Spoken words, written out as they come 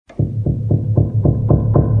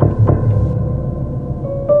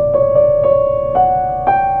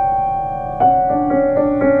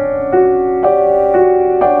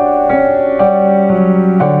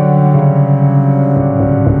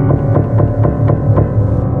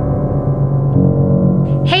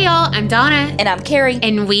I'm Donna. And I'm Carrie.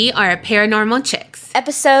 And we are Paranormal Chicks.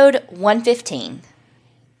 Episode 115.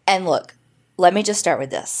 And look, let me just start with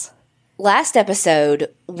this. Last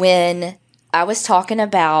episode, when I was talking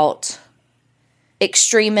about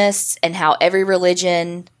extremists and how every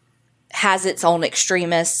religion has its own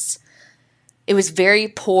extremists, it was very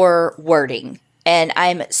poor wording. And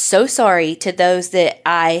I'm so sorry to those that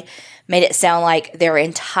I made it sound like their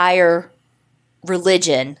entire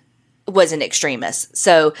religion was an extremist.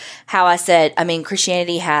 So how I said,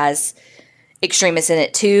 Christianity has extremists in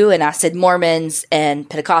it too, and I said Mormons and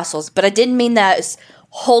Pentecostals, but I didn't mean those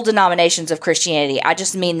whole denominations of Christianity. I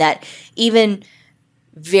just mean that even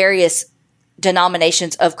various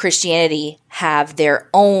denominations of Christianity have their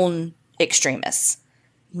own extremists,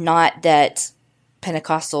 not that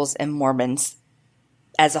Pentecostals and Mormons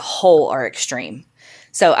as a whole are extreme.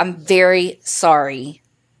 So I'm very sorry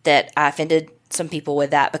that I offended some people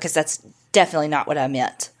with that, because that's definitely not what I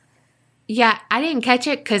meant. Yeah, I didn't catch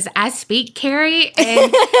it because I speak Carrie,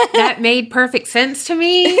 and that made perfect sense to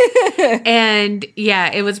me. And yeah,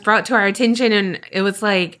 it was brought to our attention, and it was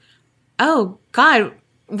like, oh God,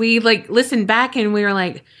 we listened back and we were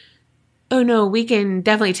like, oh no, we can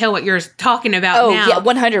definitely tell what you're talking about now. Oh yeah,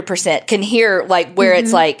 100% can hear where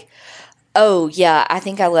it's like, oh yeah, I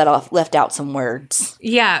think I left out some words.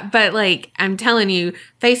 Yeah, but I'm telling you,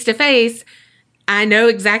 face to face, I know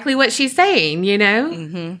exactly what she's saying, you know?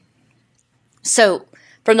 Mm-hmm. So,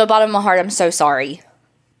 from the bottom of my heart, I'm so sorry.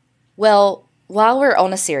 Well, while we're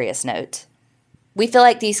on a serious note, we feel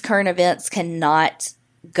like these current events cannot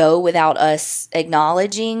go without us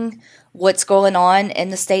acknowledging what's going on in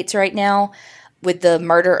the States right now with the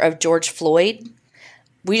murder of George Floyd.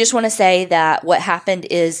 We just want to say that what happened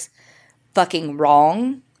is fucking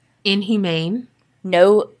wrong. Inhumane.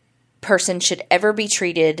 No person should ever be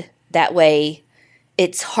treated that way.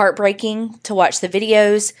 It's heartbreaking to watch the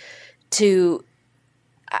videos,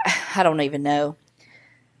 I don't even know.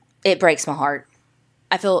 It breaks my heart.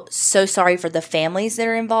 I feel so sorry for the families that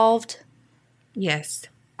are involved. Yes.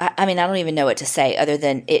 I don't even know what to say other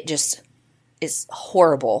than it just is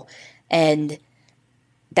horrible. And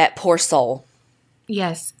that poor soul.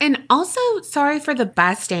 Yes. And also sorry for the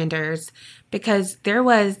bystanders, because there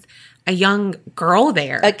was a young girl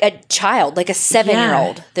there. A child, like a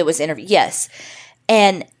 7-year-old that was interviewed. Yes.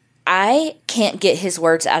 And I can't get his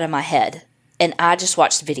words out of my head. And I just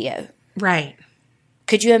watched the video. Right.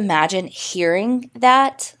 Could you imagine hearing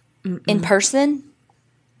that in person?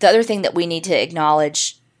 The other thing that we need to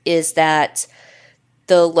acknowledge is that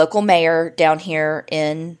the local mayor down here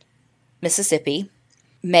in Mississippi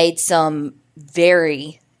made some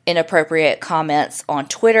very inappropriate comments on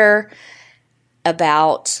Twitter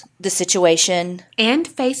about the situation. And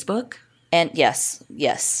Facebook. And yes.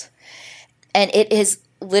 And it has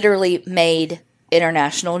literally made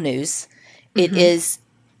international news. It is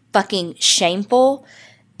fucking shameful,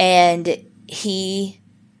 and he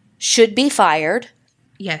should be fired.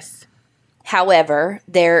 Yes. However,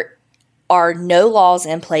 there are no laws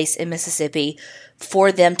in place in Mississippi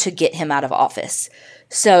for them to get him out of office.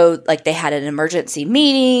 So, they had an emergency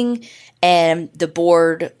meeting, and the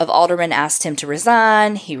board of aldermen asked him to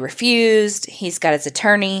resign. He refused. He's got his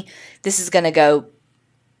attorney. This is going to go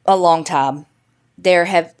a long time. There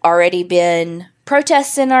have already been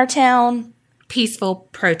protests in our town. Peaceful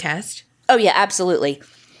protest. Oh, yeah, absolutely.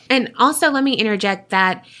 And also, let me interject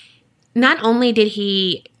that not only did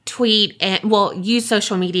he tweet and, use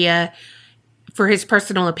social media for his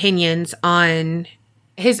personal opinions on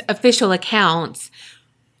his official accounts,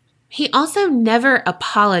 he also never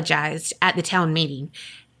apologized at the town meeting.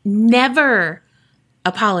 Never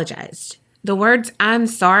apologized. The words, "I'm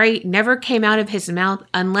sorry," never came out of his mouth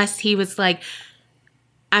unless he was like,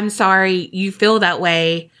 "I'm sorry you feel that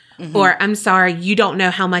way," or "I'm sorry you don't know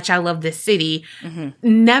how much I love this city."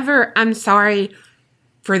 Never, "I'm sorry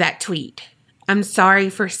for that tweet. I'm sorry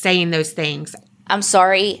for saying those things. I'm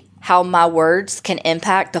sorry how my words can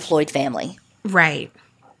impact the Floyd family." Right.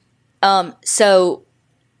 So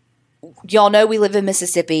y'all know we live in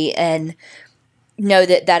Mississippi and know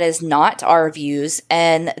that that is not our views.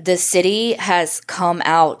 And the city has come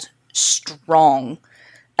out strong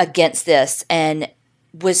against this and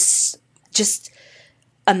was just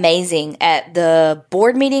amazing at the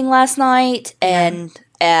board meeting last night and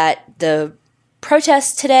at the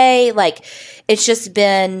protest today. It's just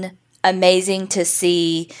been amazing to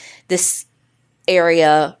see this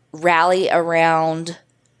area rally around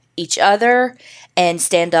each other and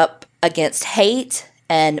stand up against hate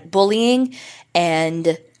and bullying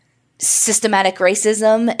and systematic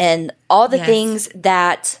racism and all the things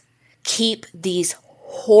that keep these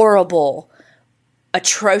horrible,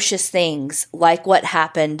 atrocious things like what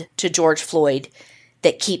happened to George Floyd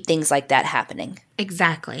that keep things like that happening.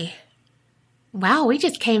 Exactly. Wow, we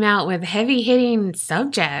just came out with heavy-hitting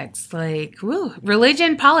subjects like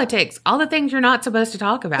religion, politics, all the things you're not supposed to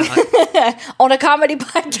talk about. On a comedy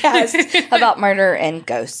podcast about murder and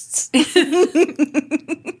ghosts.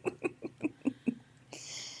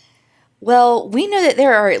 Well, we know that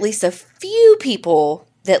there are at least a few people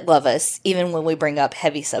that love us, even when we bring up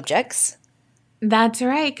heavy subjects. That's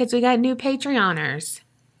right, because we got new Patreoners.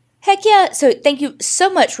 Heck yeah. So thank you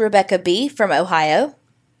so much, Rebecca B. from Ohio.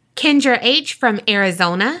 Kendra H. from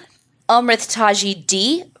Arizona. Amrit Taji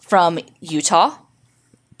D. from Utah.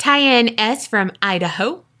 Tyann S. from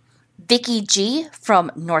Idaho. Vicky G.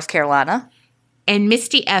 from North Carolina. And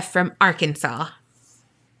Misty F. from Arkansas.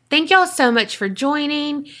 Thank y'all so much for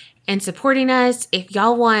joining and supporting us. If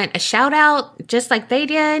y'all want a shout out just like they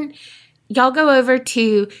did, y'all go over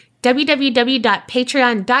to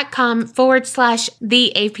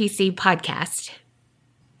www.patreon.com/the APC podcast.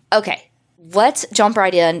 Okay, let's jump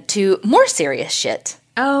right into more serious shit.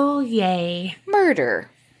 Oh, yay.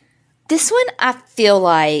 Murder. This one I feel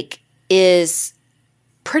like is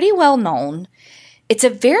pretty well known. It's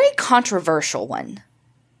a very controversial one.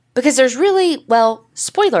 Because there's really, well,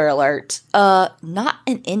 spoiler alert, not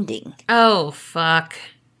an ending. Oh, fuck.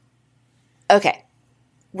 Okay.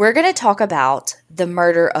 We're going to talk about the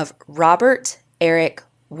murder of Robert Eric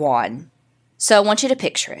Wone. So I want you to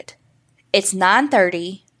picture it. It's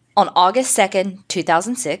 9:30 on August 2nd,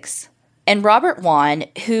 2006. And Robert Wone,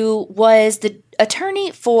 who was the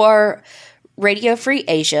attorney for Radio Free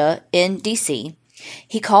Asia in D.C.,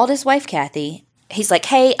 he called his wife, Kathy. He's like,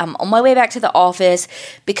 hey, I'm on my way back to the office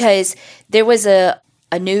because there was a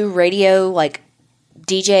new radio, like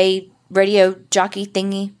DJ radio jockey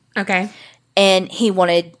thingy. Okay. And he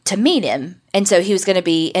wanted to meet him. And so he was going to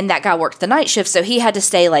be, and that guy worked the night shift, so he had to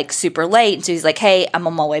stay like super late. And so he's like, hey, I'm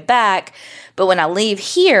on my way back. But when I leave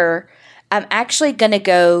here, I'm actually going to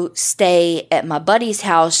go stay at my buddy's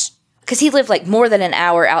house because he lived like more than an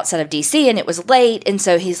hour outside of DC and it was late. And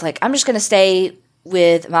so he's like, I'm just going to stay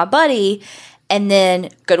with my buddy and then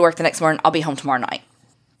go to work the next morning. I'll be home tomorrow night.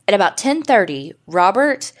 At about 10:30,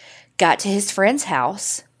 Robert got to his friend's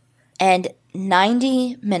house, and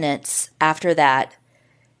 90 minutes after that,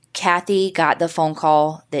 Kathy got the phone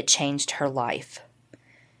call that changed her life.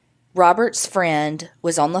 Robert's friend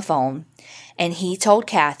was on the phone, and he told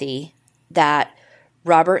Kathy that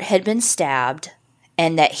Robert had been stabbed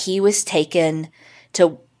and that he was taken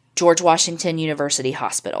to George Washington University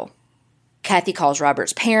Hospital. Kathy calls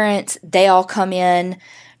Robert's parents. They all come in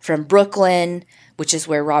from Brooklyn, which is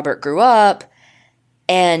where Robert grew up.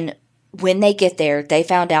 And when they get there, they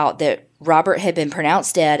found out that Robert had been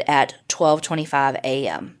pronounced dead at 12:25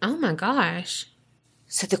 a.m. Oh my gosh.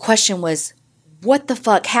 So the question was, what the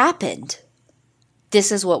fuck happened?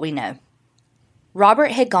 This is what we know.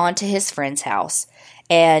 Robert had gone to his friend's house,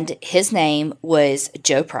 and his name was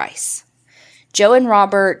Joe Price. Joe and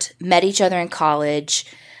Robert met each other in college.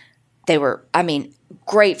 They were,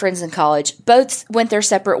 great friends in college. Both went their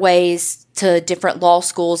separate ways to different law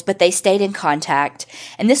schools, but they stayed in contact.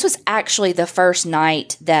 And this was actually the first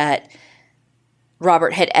night that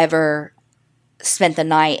Robert had ever spent the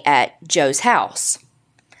night at Joe's house.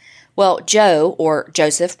 Well, Joe, or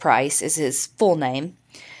Joseph Price is his full name,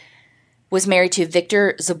 was married to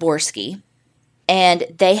Victor Zaborsky, and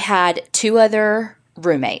they had two other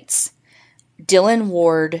roommates, Dylan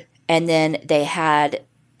Ward, and then they had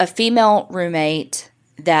a female roommate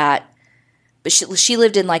but she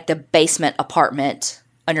lived in like the basement apartment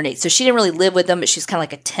underneath. So she didn't really live with them, but she's kind of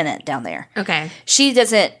like a tenant down there. Okay. She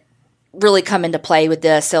doesn't really come into play with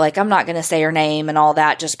this. So like, I'm not going to say her name and all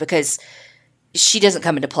that just because she doesn't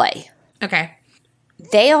come into play. Okay.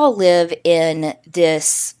 They all live in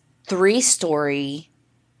this 3-story,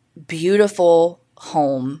 beautiful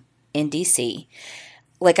home in DC.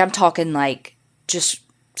 Like I'm talking like just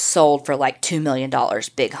sold for like $2 million,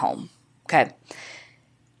 big home. Okay.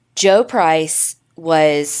 Joe Price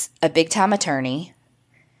was a big-time attorney.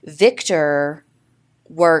 Victor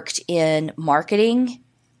worked in marketing,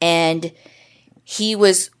 and he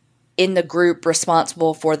was in the group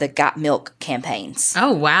responsible for the Got Milk campaigns.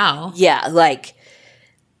 Oh, wow. Yeah, like,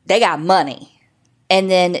 they got money.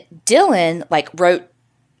 And then Dylan, like, wrote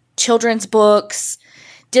children's books,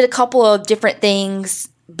 did a couple of different things,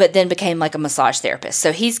 but then became, like, a massage therapist.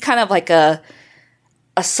 So he's kind of like a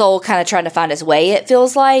soul kind of trying to find his way, it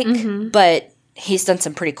feels like, but he's done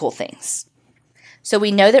some pretty cool things. So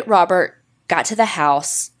we know that Robert got to the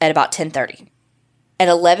house at about 10:30. At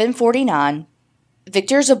 11:49,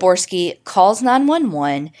 Victor Zaborsky calls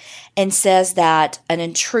 911 and says that an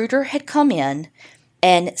intruder had come in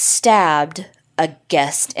and stabbed a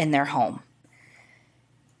guest in their home.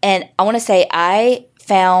 And I want to say I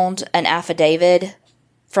found an affidavit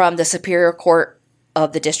from the Superior Court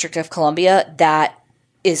of the District of Columbia that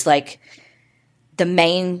is like the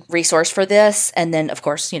main resource for this. And then, of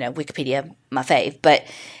course, Wikipedia, my fave.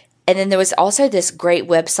 And then there was also this great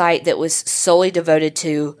website that was solely devoted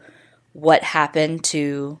to what happened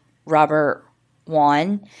to Robert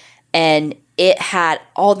Wone. And it had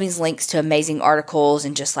all these links to amazing articles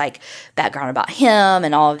and just like background about him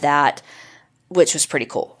and all of that, which was pretty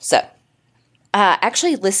cool. So I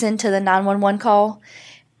actually listened to the 911 call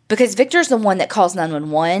because Victor's the one that calls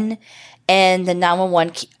 911, and the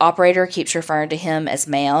 911 operator keeps referring to him as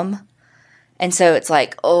ma'am. And so it's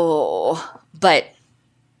like, oh, but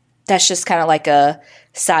that's just kind of like a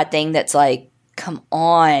side thing that's like, come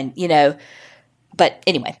on, But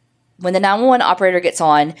anyway, when the 911 operator gets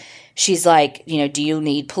on, she's like, do you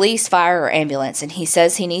need police, fire, or ambulance? And he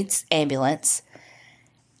says he needs ambulance.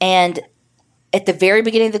 And at the very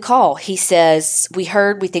beginning of the call, he says, we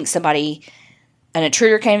think an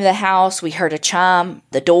intruder came to the house. We heard a chime,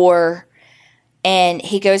 the door. And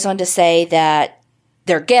he goes on to say that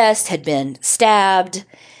their guest had been stabbed.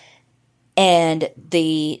 And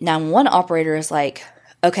the 911 operator is like,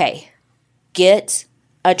 okay, get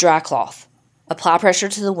a dry cloth, apply pressure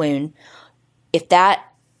to the wound. If that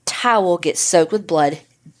towel gets soaked with blood,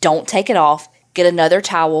 don't take it off. Get another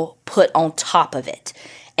towel, put on top of it,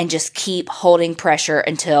 and just keep holding pressure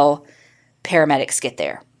until paramedics get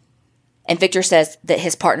there. And Victor says that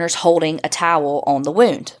his partner's holding a towel on the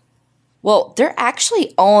wound. Well, they're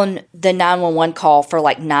actually on the 911 call for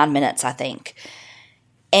like 9 minutes, I think.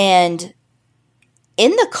 And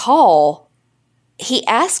in the call, he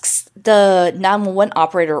asks the 911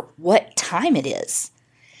 operator what time it is.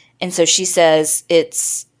 And so she says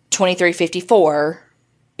it's 23:54,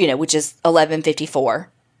 which is 11:54.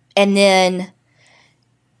 And then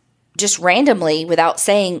just randomly, without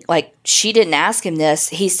saying, like, she didn't ask him this,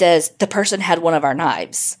 he says, the person had one of our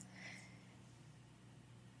knives.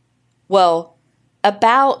 Well,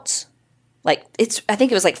 about, I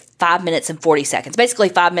think it was like 5 minutes and 40 seconds. Basically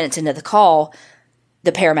 5 minutes into the call,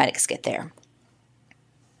 the paramedics get there.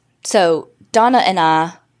 So Donna and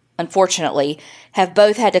I, unfortunately, have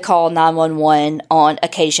both had to call 911 on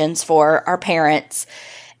occasions for our parents.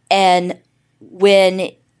 And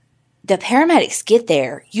when the paramedics get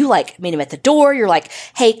there, you meet them at the door. You're like,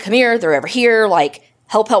 hey, come here. They're over here.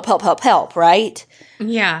 Help, help, help, help, help, right?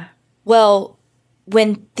 Yeah. Well,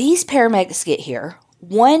 when these paramedics get here,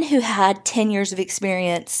 one who had 10 years of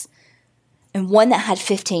experience and one that had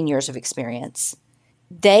 15 years of experience,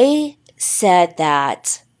 they said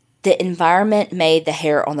that the environment made the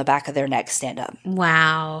hair on the back of their neck stand up.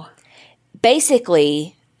 Wow.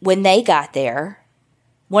 Basically, when they got there,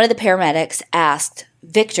 one of the paramedics asked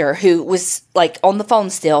Victor, who was on the phone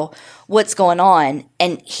still, what's going on?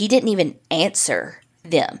 And he didn't even answer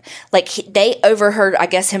them. They overheard, I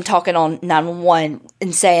guess, him talking on 911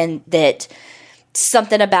 and saying that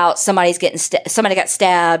something about somebody got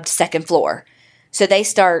stabbed, second floor. So they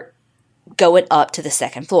start going up to the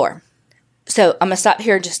second floor. So I'm going to stop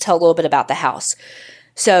here and just tell a little bit about the house.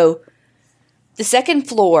 So the second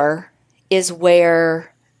floor is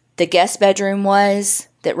where the guest bedroom was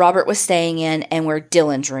that Robert was staying in and where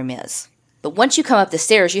Dylan's room is. But once you come up the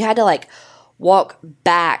stairs, you had to walk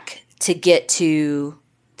back to get to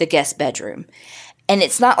the guest bedroom. And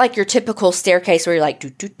it's not like your typical staircase where you're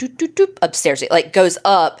doop, doop, doop, doop, doop, upstairs. It goes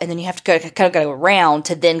up and then you have to go around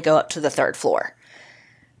to then go up to the third floor.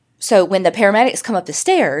 So when the paramedics come up the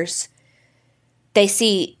stairs, they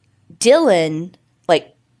see Dylan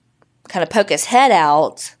kind of poke his head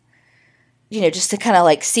out, just to kind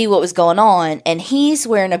of see what was going on. And he's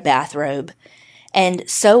wearing a bathrobe. And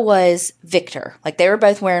so was Victor. They were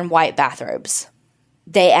both wearing white bathrobes.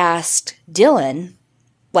 They asked Dylan,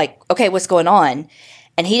 okay, what's going on?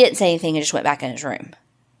 And he didn't say anything and just went back in his room.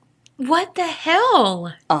 What the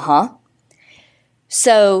hell? Uh-huh.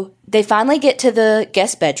 So they finally get to the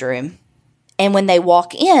guest bedroom. And when they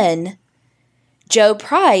walk in, Joe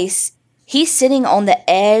Price, he's sitting on the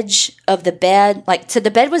edge of the bed. So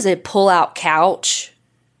the bed was a pull-out couch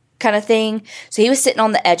kind of thing. So he was sitting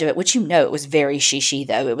on the edge of it, which it was very shishi,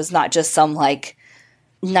 though. It was not just some,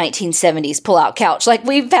 1970s pull-out couch like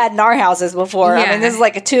we've had in our houses before. Yeah. I mean, this is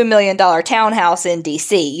a $2 million townhouse in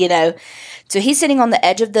D.C., So he's sitting on the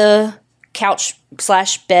edge of the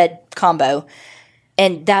couch/bed combo,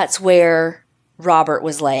 and that's where Robert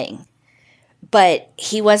was laying. But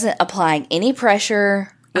he wasn't applying any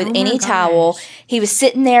pressure with any towel. He was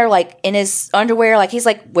sitting there in his underwear, he's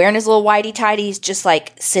wearing his little whitey tighties, just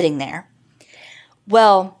sitting there.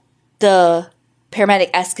 Well, the paramedic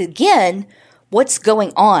asks again, what's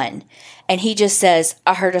going on? And he just says,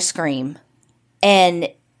 I heard a scream. And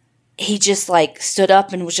he just like stood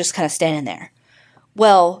up and was just kind of standing there.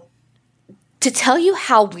 Well, to tell you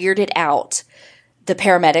how weirded out the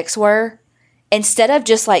paramedics were, instead of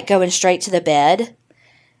just like going straight to the bed,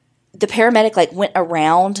 the paramedic like went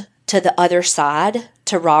around to the other side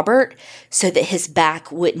to Robert so that his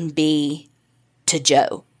back wouldn't be to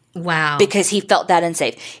Joe. Wow. Because he felt that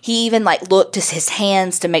unsafe. He even like looked at his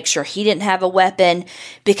hands to make sure he didn't have a weapon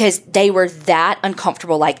because they were that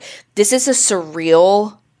uncomfortable. Like, this is a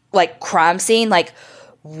surreal like crime scene. Like,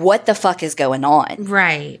 what the fuck is going on?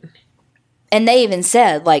 Right. And they even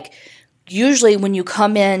said, like, usually when you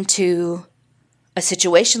come into a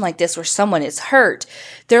situation like this where someone is hurt,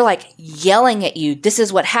 they're like yelling at you. This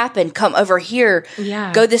is what happened. Come over here.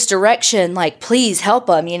 Yeah. Go this direction. Like, please help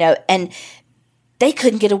them, you know. And they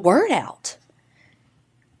couldn't get a word out.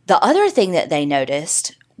 The other thing that they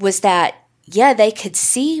noticed was that, yeah, they could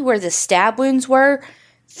see where the stab wounds were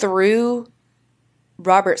through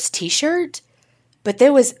Robert's t-shirt, but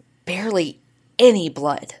there was barely any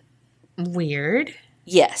blood. Weird.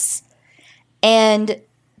 Yes. And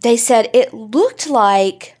they said it looked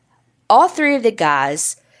like all three of the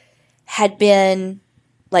guys had been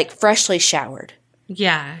like freshly showered.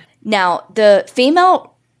 Yeah. Now, the female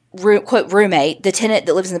quote roommate, the tenant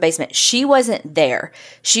that lives in the basement, she wasn't there.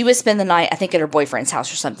 She would spend the night, I think, at her boyfriend's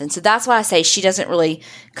house or something. So that's why I say she doesn't really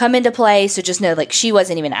come into play. So just know, like, she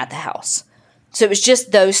wasn't even at the house. So it was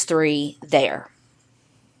just those three there.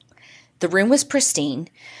 The room was pristine.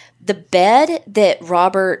 The bed that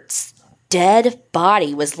Robert's dead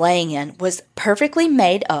body was laying in was perfectly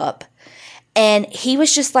made up. And he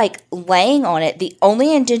was just like laying on it. The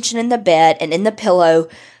only indention in the bed and in the pillow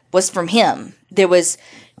was from him. There was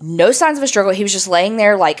no signs of a struggle. He was just laying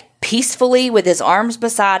there like peacefully with his arms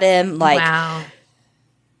beside him. Like, wow.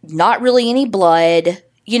 Not really any blood.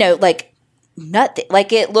 You know, like nothing.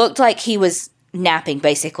 Like, it looked like he was napping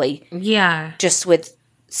basically. Yeah. Just with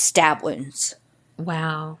stab wounds.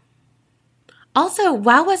 Wow. Also,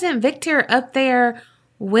 why wasn't Victor up there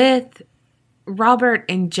with Robert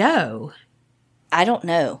and Joe? I don't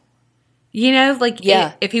know. You know, like,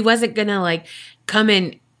 yeah. if he wasn't going to, like, come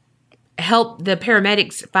and help the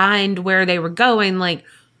paramedics find where they were going, like,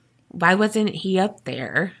 why wasn't he up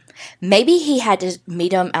there? Maybe he had to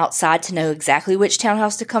meet them outside to know exactly which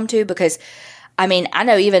townhouse to come to because, I mean, I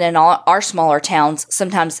know even in our smaller towns,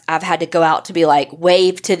 sometimes I've had to go out to be like,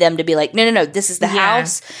 wave to them to be like, no, this is the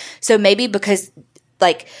house. So maybe because,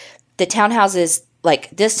 like, the townhouses,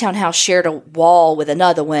 like, this townhouse shared a wall with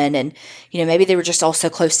another one, and, you know, maybe they were just all so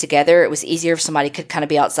close together, it was easier if somebody could kind of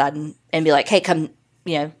be outside and be like, hey, come,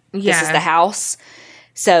 you know, this is the house.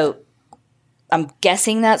 So I'm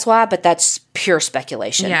guessing that's why, but that's pure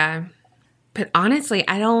speculation. Yeah. But honestly,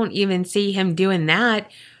 I don't even see him doing that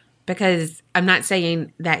because I'm not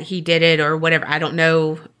saying that he did it or whatever. I don't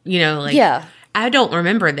know, you know, like, yeah. I don't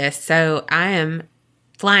remember this, so I am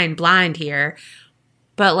flying blind here.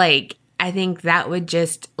 But, like, I think that would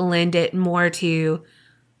just lend it more to,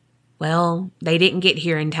 well, they didn't get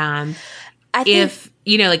here in time. If,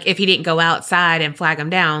 you know, like, if he didn't go outside and flag them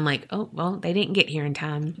down, like, oh, well, they didn't get here in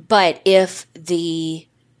time. But if the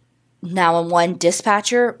 911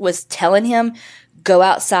 dispatcher was telling him, go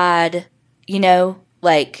outside, you know,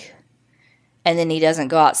 like, and then he doesn't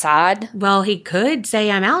go outside. Well, he could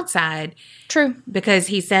say, I'm outside. True. Because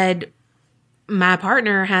he said, my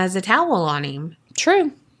partner has a towel on him.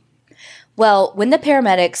 True. Well, when the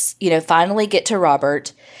paramedics, you know, finally get to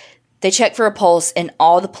Robert, they check for a pulse in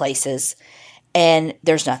all the places, and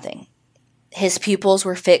there's nothing. His pupils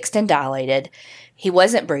were fixed and dilated. He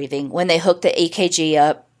wasn't breathing. When they hooked the EKG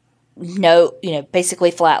up, no, you know,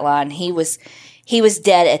 basically flatline. He was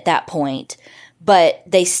dead at that point. But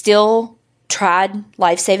they still tried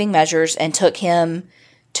life-saving measures and took him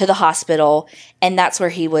to the hospital, and that's where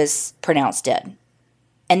he was pronounced dead.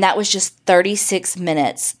 And that was just 36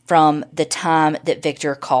 minutes from the time that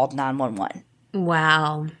Victor called 911.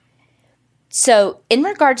 Wow. So, in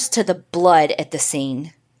regards to the blood at the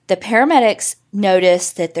scene, the paramedics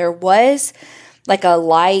noticed that there was like a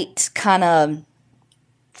light kind of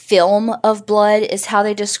film of blood is how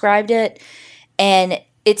they described it. And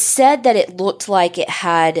it said that it looked like it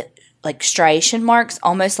had like striation marks,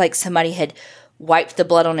 almost like somebody had wiped the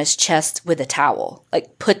blood on his chest with a towel,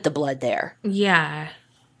 like put the blood there. Yeah.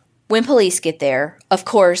 When police get there, of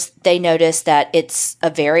course, they notice that it's a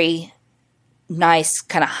very nice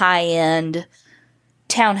kind of high-end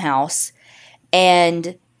townhouse,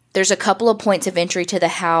 and there's a couple of points of entry to the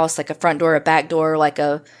house, like a front door, a back door, like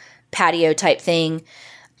a patio type thing.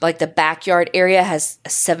 like the backyard area has a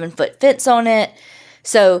 7-foot fence on it.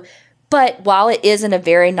 So, but while it is in a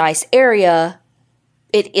very nice area,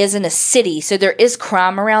 it is in a city. So there is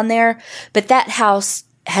crime around there, but that house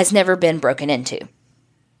has never been broken into.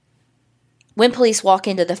 When police walk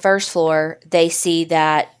into the first floor, they see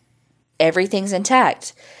that everything's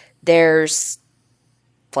intact. There's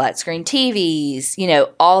flat screen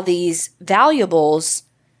TVs, all these valuables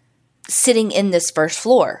sitting in this first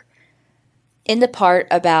floor. In the part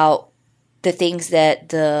about the things that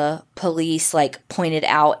the police pointed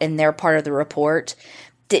out in their part of the report,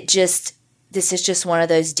 this is just one of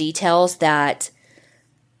those details that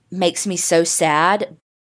makes me so sad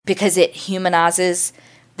because it humanizes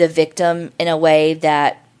the victim in a way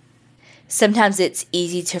that sometimes it's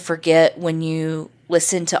easy to forget when you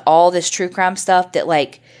listen to all this true crime stuff that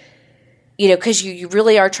because you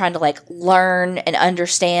really are trying to learn and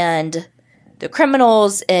understand the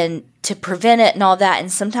criminals and to prevent it and all that.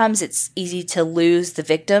 And sometimes it's easy to lose the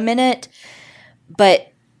victim in it.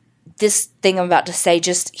 But this thing I'm about to say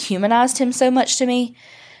just humanized him so much to me.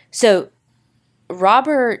 So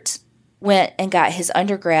Robert went and got his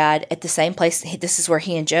undergrad at the same place. This is where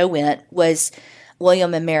he and Joe went, was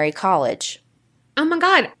William and Mary College. Oh my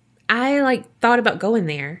God. I thought about going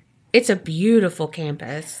there. It's a beautiful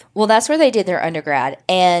campus. Well, that's where they did their undergrad.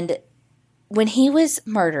 And when he was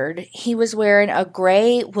murdered, he was wearing a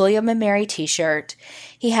gray William and Mary t-shirt.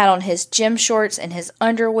 He had on his gym shorts and his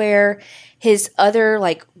underwear. His other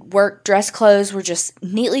work dress clothes were just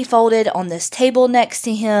neatly folded on this table next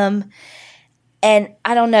to him. And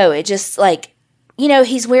I don't know, it just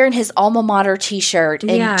he's wearing his alma mater t-shirt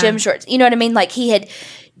and gym shorts. You know what I mean? He had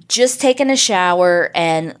just taken a shower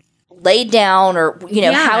and laid down or,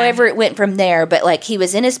 however it went from there. But he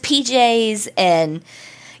was in his PJs and,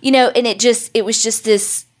 and it was just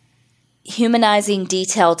this humanizing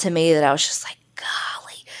detail to me that I was just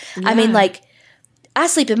golly. Yeah. I mean, I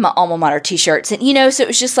sleep in my alma mater t-shirts and, so it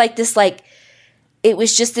was just it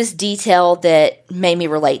was just this detail that made me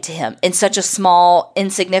relate to him in such a small,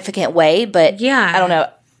 insignificant way. But I don't know.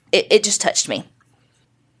 It just touched me.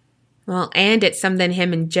 Well, and it's something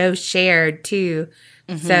him and Joe shared too.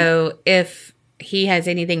 Mm-hmm. So if he has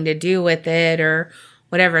anything to do with it or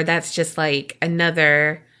whatever, that's just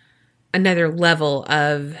another level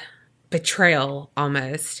of betrayal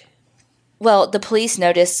almost. Well, the police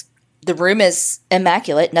notice the room is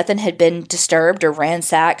immaculate. Nothing had been disturbed or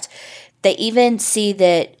ransacked. They even see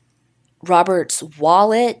that Robert's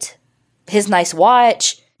wallet, his nice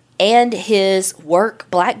watch, and his work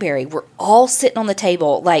BlackBerry were all sitting on the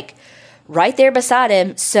table, right there beside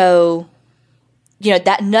him. So,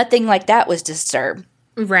 that nothing like that was disturbed.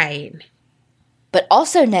 Right. But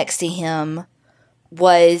also next to him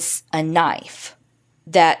was a knife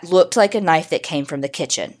that looked like a knife that came from the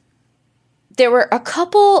kitchen. There were a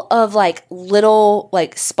couple of little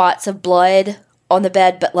spots of blood on the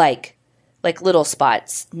bed, but little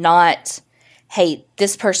spots, not, hey,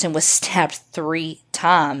 this person was stabbed 3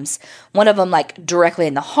 times. One of them directly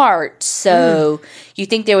in the heart. So you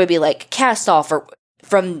think there would be cast off or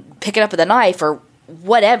from picking up with a knife or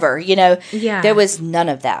whatever, Yeah. There was none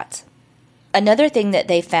of that. Another thing that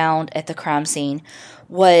they found at the crime scene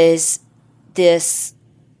was this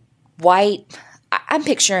white, I'm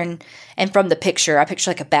picturing, and from the picture, I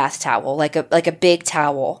picture a bath towel, like a big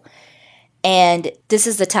towel. And this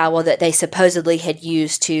is the towel that they supposedly had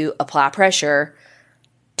used to apply pressure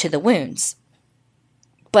to the wounds.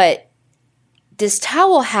 But this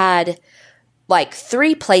towel had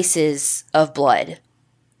 3 places of blood.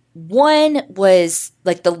 One was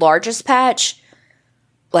the largest patch,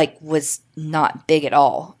 was not big at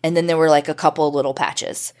all. And then there were a couple of little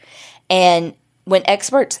patches. And when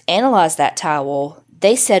experts analyzed that towel,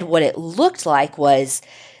 they said what it looked like was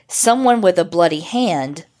someone with a bloody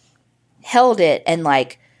hand held it and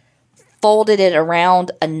folded it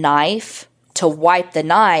around a knife to wipe the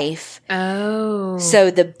knife. Oh.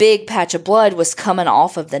 So the big patch of blood was coming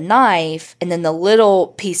off of the knife, and then the little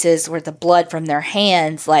pieces were the blood from their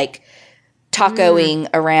hands, tacoing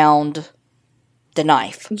around the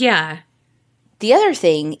knife. Yeah. The other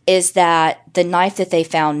thing is that the knife that they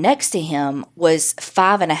found next to him was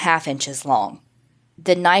 5.5 inches long.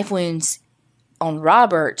 The knife wounds on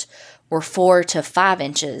Robert were 4 to 5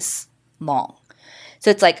 inches long.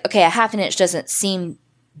 So it's okay, a half an inch doesn't seem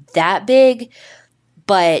that big,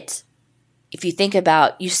 but if you think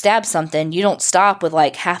about, you stab something, you don't stop with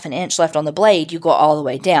half an inch left on the blade, you go all the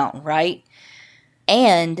way down, right?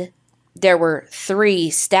 And there were 3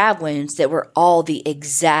 stab wounds that were all the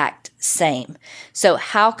exact same. So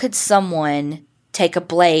how could someone take a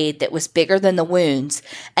blade that was bigger than the wounds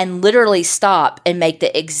and literally stop and make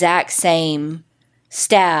the exact same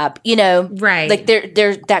stab, Right. like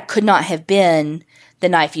there that could not have been the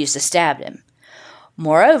knife used to stab him.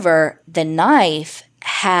 Moreover, the knife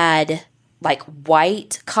had like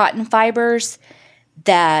white cotton fibers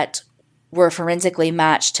that were forensically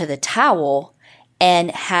matched to the towel and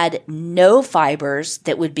had no fibers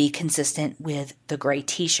that would be consistent with the gray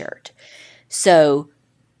t-shirt. So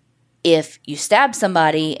if you stab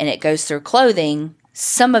somebody and it goes through clothing,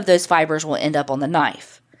 some of those fibers will end up on the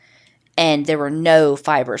knife. And there were no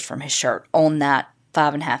fibers from his shirt on that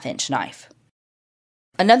 5.5-inch knife.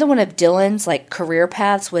 Another one of Dylan's like career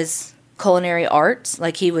paths was culinary arts.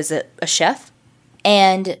 Like he was a chef.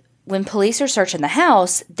 And when police are searching the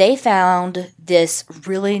house, they found this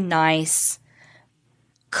really nice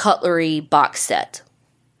cutlery box set.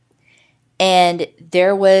 And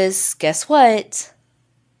there was, guess what?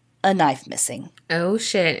 A knife missing. Oh,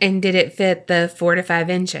 shit. And did it fit the 4 to 5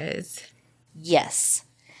 inches? Yes.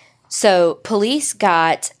 So police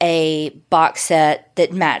got a box set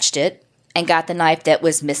that matched it and got the knife that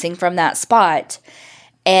was missing from that spot.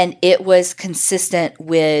 And it was consistent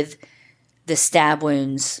with the stab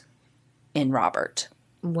wounds in Robert.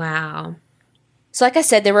 Wow. So like I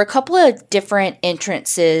said, there were a couple of different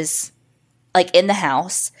entrances like in the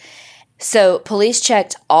house. So police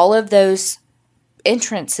checked all of those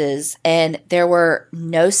entrances and there were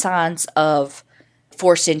no signs of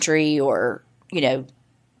forced entry or,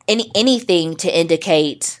 anything to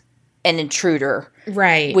indicate an intruder.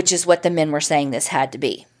 Right. Which is what the men were saying this had to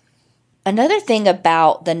be. Another thing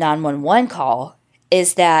about the 911 call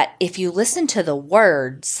is that if you listen to the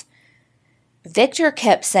words, Victor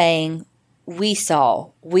kept saying, we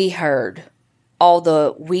saw, we heard, all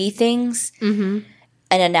the we things. Mm-hmm.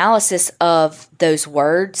 An analysis of those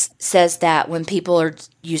words says that when people are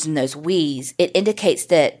using those we's, it indicates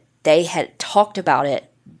that they had talked about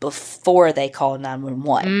it before they called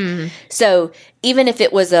 911. So even if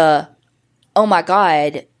it was oh my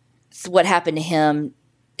God, what happened to him,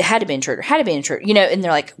 it had to be an intruder, and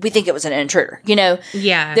they're like, we think it was an intruder,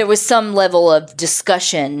 Yeah. There was some level of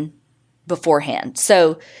discussion beforehand.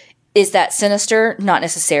 So is that sinister? Not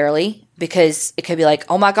necessarily, because it could be like,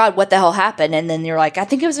 oh my God, what the hell happened? And then you're like, I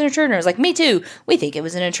think it was an intruder. It's like, me too. We think it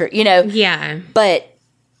was an intruder, Yeah. But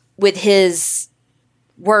with his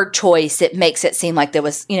word choice, it makes it seem like there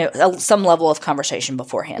was, some level of conversation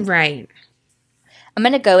beforehand. Right. I'm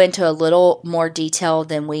going to go into a little more detail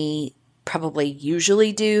than we probably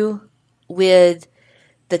usually do with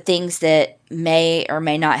the things that may or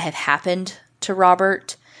may not have happened to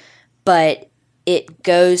Robert, but it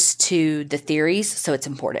goes to the theories, so it's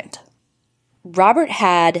important. Robert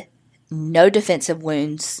had no defensive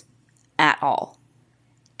wounds at all.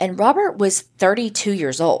 And Robert was 32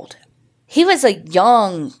 years old. He was a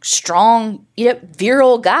young, strong,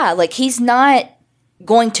 virile guy. Like, he's not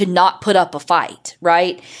going to not put up a fight,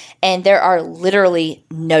 right? And there are literally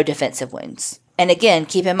no defensive wounds. And again,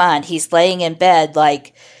 keep in mind, he's laying in bed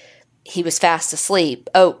like he was fast asleep.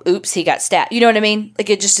 Oh, oops, he got stabbed. You know what I mean? Like,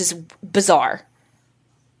 it just is bizarre.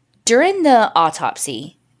 During the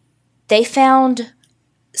autopsy, they found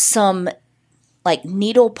some, like,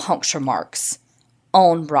 needle puncture marks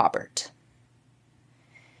on Robert.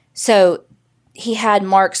 So he had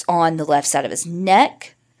marks on the left side of his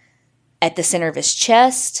neck, at the center of his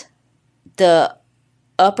chest, the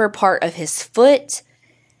upper part of his foot,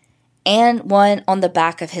 and one on the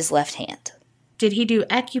back of his left hand. Did he do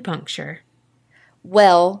acupuncture?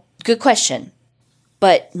 Well, good question.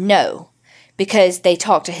 But no, because they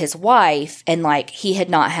talked to his wife and he had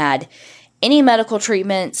not had any medical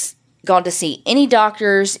treatments, gone to see any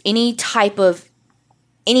doctors, any type of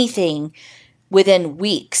anything within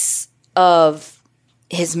weeks of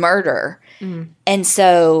his murder. And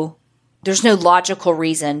so there's no logical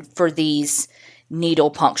reason for these needle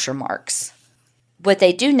puncture marks. What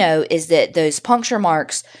they do know is that those puncture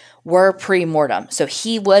marks were pre-mortem. So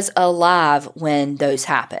he was alive when those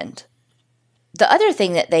happened. The other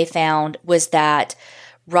thing that they found was that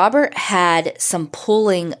Robert had some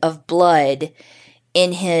pooling of blood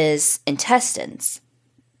in his intestines.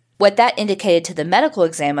 What that indicated to the medical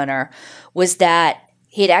examiner was that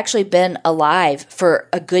he had actually been alive for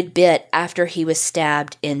a good bit after he was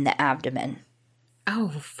stabbed in the abdomen. Oh,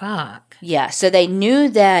 fuck. Yeah, so they knew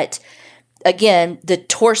that, again, the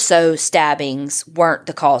torso stabbings weren't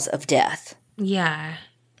the cause of death. Yeah.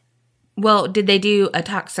 Well, did they do a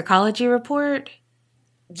toxicology report?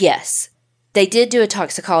 Yes, they did do a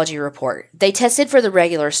toxicology report. They tested for the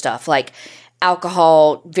regular stuff, like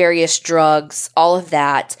alcohol, various drugs, all of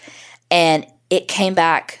that, and it came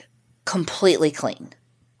back completely clean.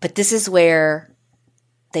 But this is where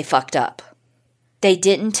they fucked up. They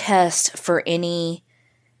didn't test for any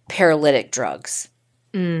paralytic drugs.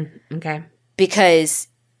 Okay. Because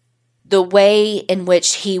the way in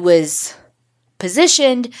which he was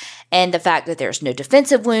positioned and the fact that there's no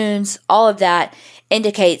defensive wounds, all of that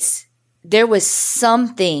indicates there was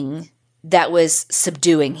something that was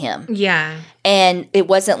subduing him. Yeah. And it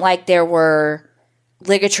wasn't like there were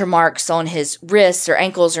ligature marks on his wrists or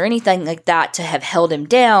ankles or anything like that to have held him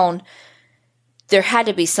down. There had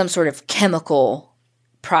to be some sort of chemical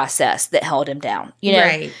process that held him down, you know?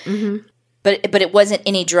 Right. Mm-hmm. But it wasn't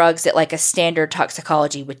any drugs that like a standard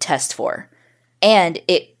toxicology would test for. And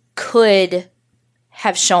it could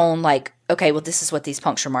have shown like, okay, well, this is what these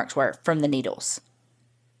puncture marks were from the needles.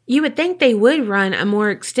 You would think they would run a more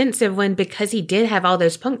extensive one because he did have all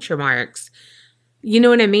those puncture marks. You know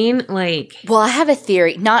what I mean? Like, well, I have a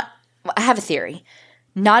theory. Not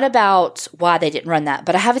about why they didn't run that,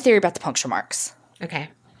 but I have a theory about the puncture marks. Okay.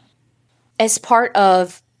 As part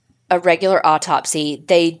of a regular autopsy,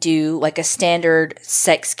 they do like a standard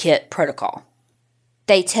sex kit protocol.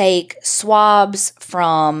 They take swabs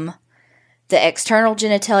from the external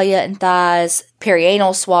genitalia and thighs,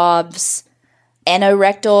 perianal swabs,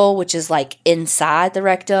 anorectal, which is like inside the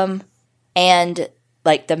rectum, and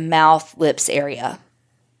like the mouth, lips area.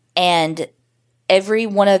 And every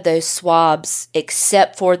one of those swabs,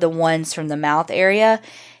 except for the ones from the mouth area,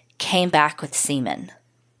 came back with semen.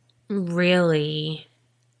 Really?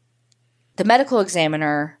 The medical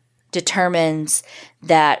examiner determines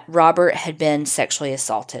that Robert had been sexually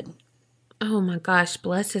assaulted. Oh my gosh,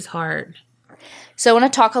 bless his heart. So I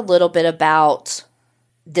want to talk a little bit about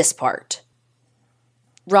this part.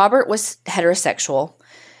 Robert was heterosexual,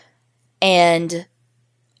 and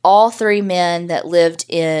all three men that lived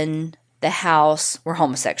in the house were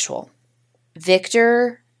homosexual.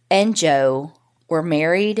 Victor and Joe were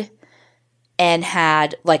married and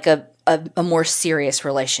had like a more serious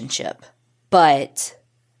relationship. But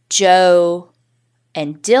Joe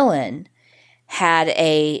and Dylan had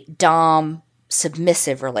a dom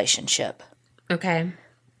submissive relationship. Okay.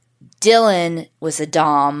 Dylan was a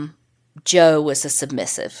dom, Joe was a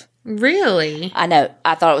submissive. Really? I know.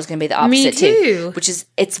 I thought it was going to be the opposite too. Which is,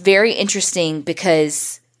 it's very interesting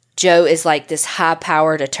because Joe is like this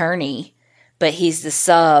high-powered attorney, but he's the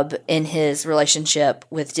sub in his relationship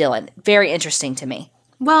with Dylan. Very interesting to me.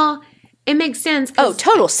 Well, it makes sense. Oh,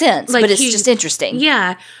 total sense, like, but it's just interesting.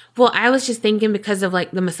 Yeah. Well, I was just thinking because of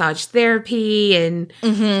like the massage therapy and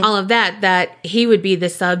all of that he would be the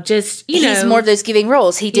sub, just, you know. He's more of those giving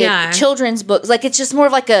roles. He did children's books. Like, it's just more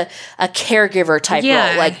of like a caregiver type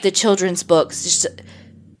role. Like the children's books, just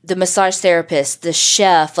the massage therapist, the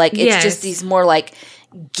chef. Like, it's just these more like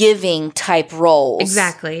giving type roles.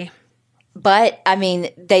 Exactly. But, I mean,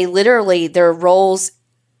 they literally, their roles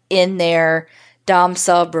in their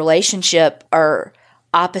dom-sub relationship are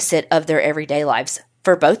opposite of their everyday lives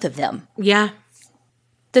for both of them. Yeah.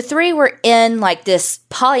 The three were in like this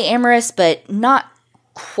polyamorous, but not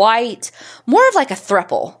quite, more of like a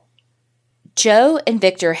throuple. Joe and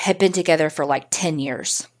Victor had been together for like 10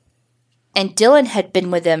 years. And Dylan had been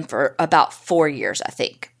with them for about 4 years, I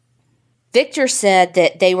think. Victor said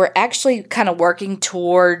that they were actually kind of working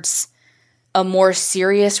towards a more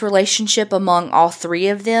serious relationship among all three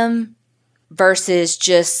of them versus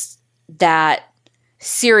just that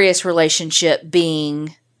serious relationship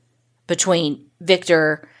being between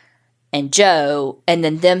Victor and Joe and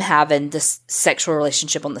then them having this sexual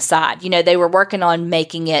relationship on the side. You know, they were working on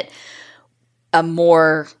making it a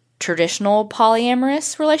more traditional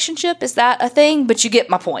polyamorous relationship. Is that a thing? But you get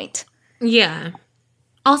my point. Yeah.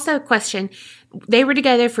 Also, question. They were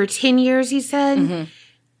together for 10 years, you said? Mm-hmm.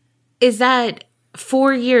 Is that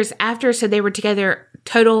 4 years after? So they were together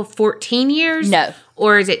total 14 years? No.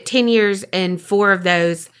 Or is it 10 years and 4 of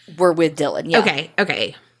those were with Dylan? Yeah.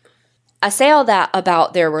 Okay. I say all that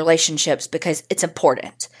about their relationships because it's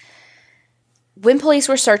important. When police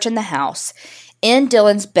were searching the house, in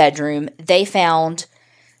Dylan's bedroom, they found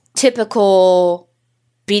typical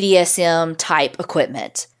BDSM type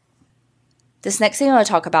equipment. This next thing I want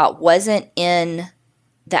to talk about wasn't in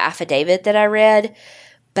the affidavit that I read,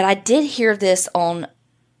 but I did hear this on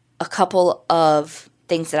a couple of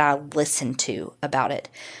things that I listened to about it.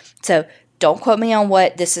 So don't quote me on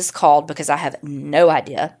what this is called because I have no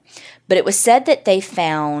idea. But it was said that they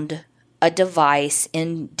found a device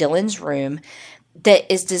in Dylan's room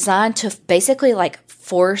that is designed to basically like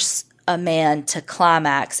force a man to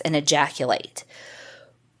climax and ejaculate,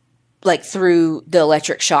 like through the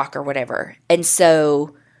electric shock or whatever. And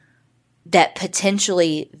so that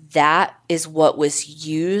potentially that is what was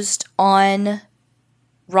used on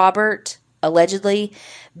Robert, allegedly,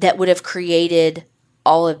 that would have created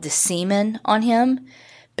all of the semen on him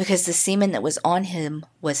because the semen that was on him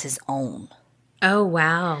was his own. Oh,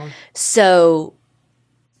 wow. So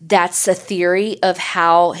that's a theory of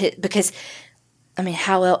how, because, I mean,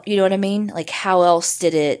 how else, you know what I mean? Like, how else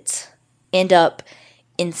did it end up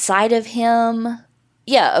inside of him?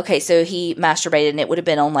 Yeah, okay, so he masturbated and it would have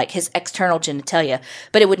been on, like, his external genitalia,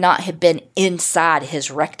 but it would not have been inside his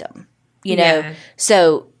rectum, you know? Yeah.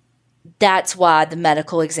 So that's why the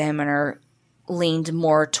medical examiner leaned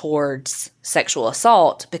more towards sexual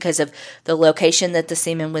assault, because of the location that the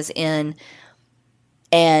semen was in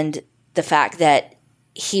and the fact that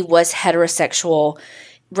he was heterosexual.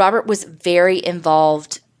 Robert was very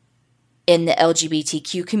involved in the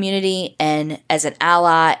LGBTQ community and as an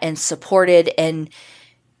ally and supported, and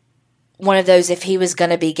one of those, if he was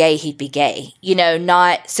going to be gay, he'd be gay, you know,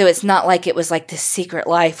 not, so it's not like it was like this secret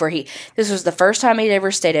life where this was the first time he'd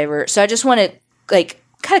ever stayed over. So I just want to like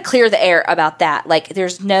kind of clear the air about that. Like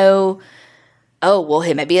there's no, oh,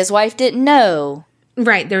 well, maybe his wife didn't know.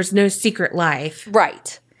 Right. There's no secret life.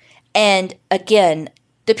 Right. And again,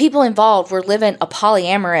 the people involved were living a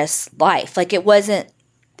polyamorous life. Like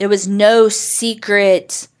there was no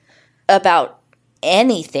secret about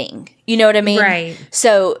anything. You know what I mean? Right.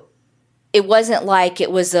 So it wasn't like it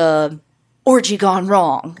was a orgy gone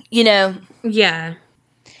wrong, you know? Yeah.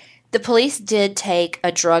 The police did take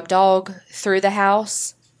a drug dog through the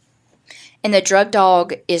house, and the drug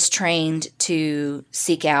dog is trained to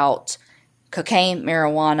seek out cocaine,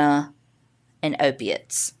 marijuana, and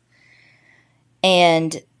opiates.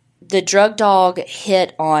 And the drug dog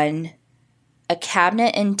hit on a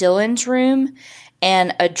cabinet in Dylan's room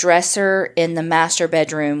and a dresser in the master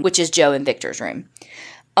bedroom, which is Joe and Victor's room.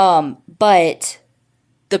 But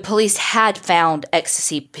the police had found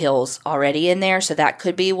ecstasy pills already in there, so that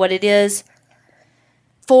could be what it is.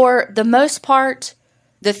 For the most part,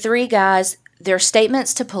 the three guys, their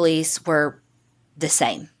statements to police were the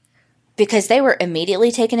same, because they were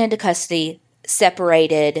immediately taken into custody,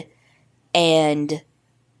 separated, and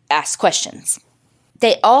asked questions.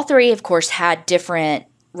 They all three, of course, had different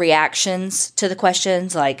reactions to the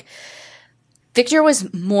questions. Like, Victor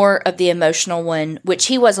was more of the emotional one, which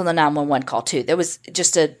he was on the 911 call too. There was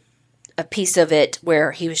just a piece of it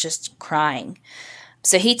where he was just crying.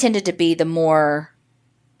 So he tended to be the more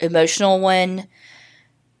emotional one.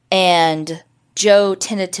 And Joe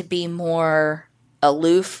tended to be more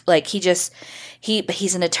aloof. Like he's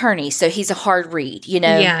an attorney, so he's a hard read, you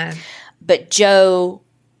know? Yeah. But Joe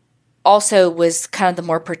also was kind of the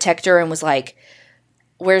more protector and was like,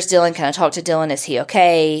 where's Dylan? Can I talk to Dylan? Is he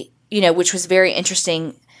okay? You know, which was very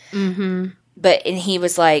interesting. Mm-hmm. And he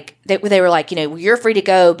was like, they were like, you know, well, you're free to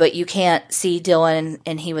go, but you can't see Dylan.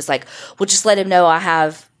 And he was like, well, just let him know I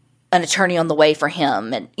have an attorney on the way for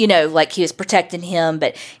him. And, you know, like he was protecting him,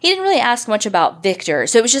 but he didn't really ask much about Victor.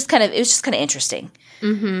 So it was just kind of interesting.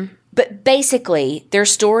 Mm-hmm. But basically, their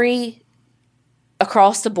story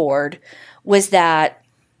across the board was that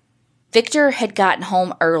Victor had gotten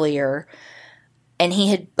home earlier and he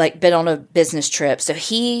had like been on a business trip. So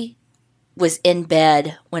he was in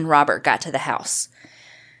bed when Robert got to the house.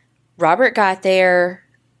 Robert got there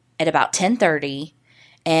at about 10:30,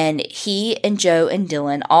 and he and Joe and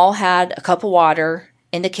Dylan all had a cup of water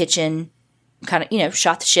in the kitchen, kind of, you know,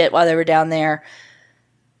 shot the shit while they were down there,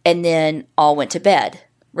 and then all went to bed.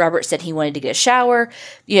 Robert said he wanted to get a shower.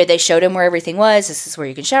 You know, they showed him where everything was. This is where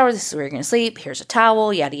you can shower. This is where you're going to sleep. Here's a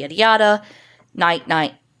towel, yada, yada, yada. Night,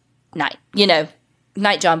 night, night. You know,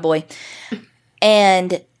 night, John boy.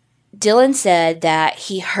 And Dylan said that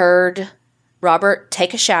he heard Robert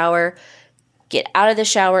take a shower, get out of the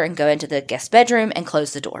shower, and go into the guest bedroom and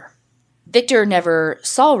close the door. Victor never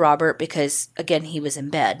saw Robert because, again, he was in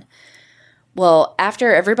bed. Well,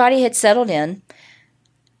 after everybody had settled in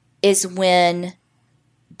is when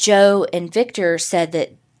Joe and Victor said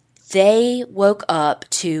that they woke up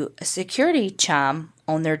to a security chime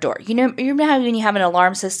on their door. You know how when you have an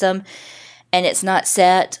alarm system and it's not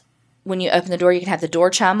set, when you open the door, you can have the door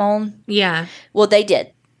chime on? Yeah. Well, they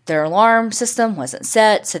did. Their alarm system wasn't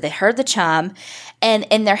set, so they heard the chime. And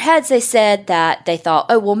in their heads, they said that they thought,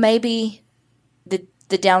 oh, well, maybe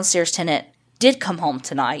the downstairs tenant did come home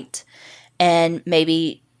tonight. And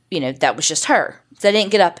maybe, you know, that was just her. So they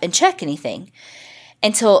didn't get up and check anything.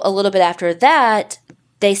 Until a little bit after that,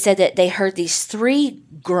 they said that they heard these 3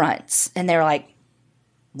 grunts. And they were like,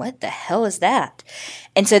 what the hell is that?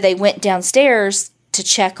 And so they went downstairs to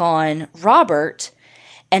check on Robert,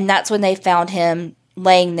 and that's when they found him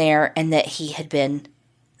laying there and that he had been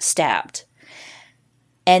stabbed.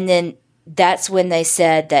 And then that's when they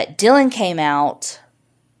said that Dylan came out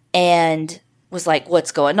and was like,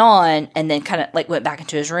 what's going on? And then kind of like went back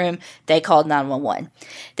into his room. They called 911.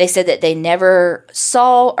 They said that they never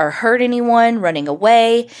saw or heard anyone running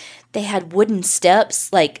away. They had wooden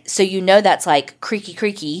steps, like, so that's like creaky,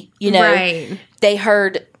 creaky, Right. They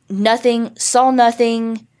heard nothing, saw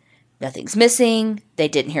nothing, nothing's missing. They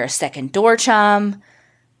didn't hear a second door chime,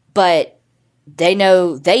 but they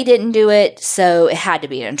know they didn't do it, so it had to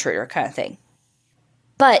be an intruder kind of thing.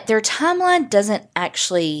 But their timeline doesn't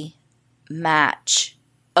actually match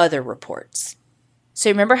other reports. So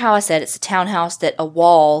remember how I said it's a townhouse that a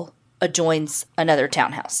wall adjoins another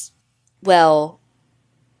townhouse? Well,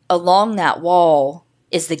 along that wall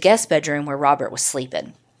is the guest bedroom where Robert was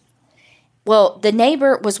sleeping. Well, the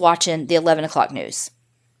neighbor was watching the 11 o'clock news,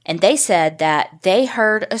 and they said that they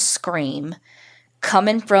heard a scream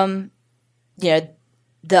coming from, the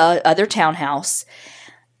other townhouse,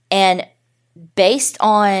 and based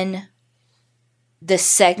on the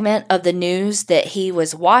segment of the news that he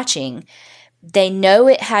was watching, they know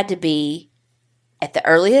it had to be at the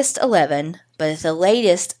earliest 11, but at the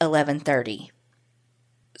latest 11:30.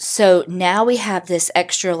 So now we have this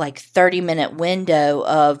extra 30-minute window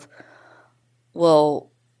of,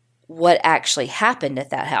 well, what actually happened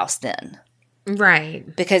at that house then?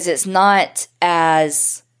 Right. Because it's not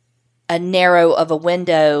as a narrow of a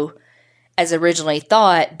window as originally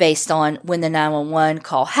thought based on when the 911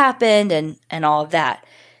 call happened and all of that.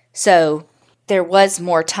 So there was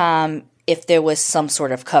more time if there was some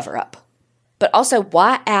sort of cover-up. But also,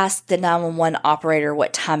 why ask the 911 operator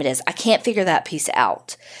what time it is? I can't figure that piece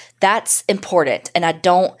out. That's important. And I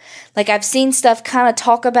don't, I've seen stuff kind of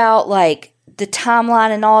talk about, the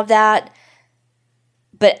timeline and all of that.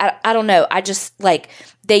 But I don't know. I just,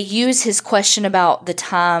 they use his question about the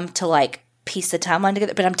time to, piece the timeline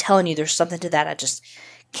together. But I'm telling you, there's something to that I just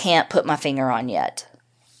can't put my finger on yet.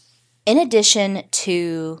 In addition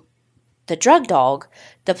to the drug dog,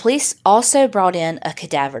 the police also brought in a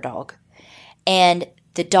cadaver dog. And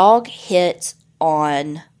the dog hit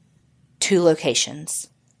on 2 locations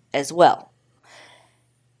as well.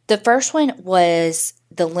 The first one was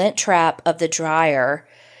the lint trap of the dryer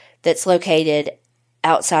that's located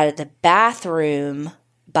outside of the bathroom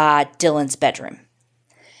by Dylan's bedroom.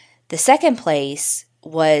 The second place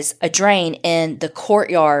was a drain in the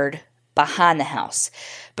courtyard behind the house.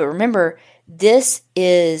 But remember, this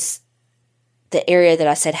is the area that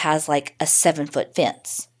I said has a 7-foot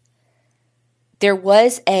fence. There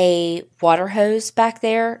was a water hose back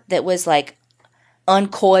there that was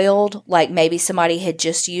uncoiled, maybe somebody had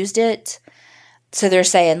just used it. So they're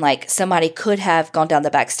saying somebody could have gone down the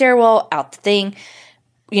back stairwell, out the thing,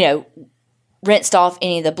 rinsed off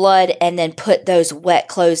any of the blood, and then put those wet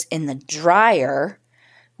clothes in the dryer,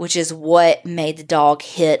 which is what made the dog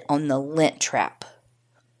hit on the lint trap.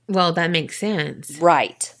 Well, that makes sense.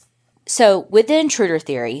 Right. So with the intruder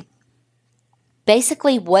theory,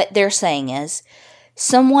 basically what they're saying is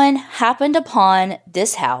someone happened upon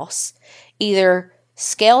this house, either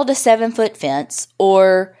scaled a 7-foot fence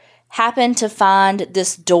or happened to find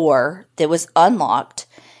this door that was unlocked,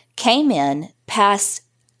 came in, passed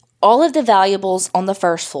all of the valuables on the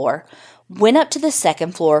first floor, went up to the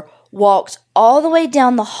second floor, walked all the way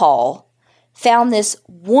down the hall, found this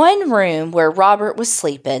one room where Robert was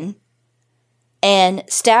sleeping, and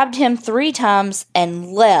stabbed him 3 times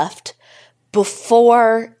and left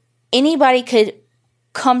before anybody could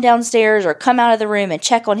come downstairs or come out of the room and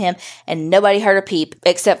check on him, and nobody heard a peep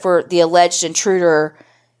except for the alleged intruder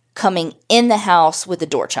coming in the house with the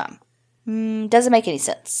door chime. Doesn't make any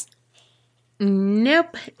sense.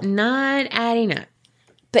 Nope, not adding up.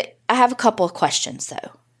 But I have a couple of questions,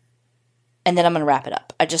 though. And then I'm going to wrap it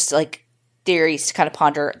up. I just theories to kind of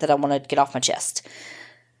ponder that I want to get off my chest.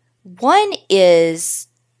 One is,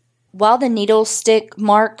 while the needle stick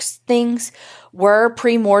marks things were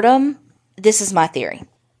pre-mortem, this is my theory.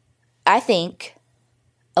 I think,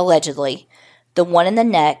 allegedly, the one in the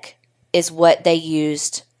neck is what they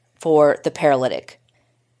used for the paralytic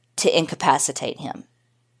to incapacitate him.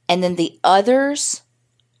 And then the others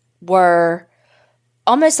were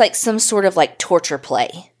almost some sort of torture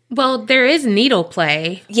play. Well, there is needle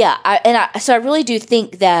play. Yeah, so I really do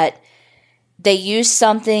think that they used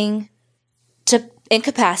something to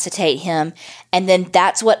incapacitate him, and then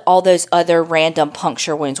that's what all those other random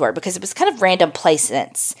puncture wounds were, because it was kind of random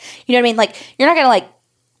placements. You know what I mean? You're not going to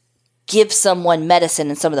give someone medicine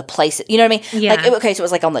in some of the places. You know what I mean? Yeah. Okay, so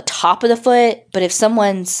it was on the top of the foot, but if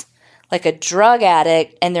someone's a drug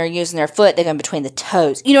addict and they're using their foot, they're going between the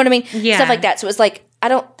toes. You know what I mean? Yeah. Stuff like that. So it was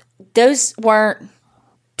those weren't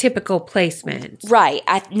typical placements. right.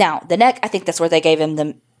 Now, the neck, I think that's where they gave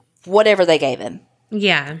him whatever they gave him.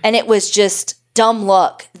 Yeah. And it was just dumb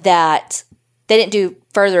luck that they didn't do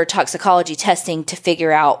further toxicology testing to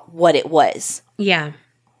figure out what it was. Yeah.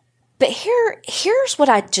 But here's what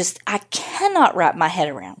I cannot wrap my head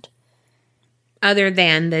around. Other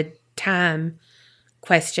than the time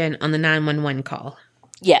question on the 911 call.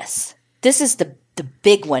 Yes. This is the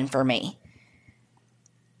big one for me.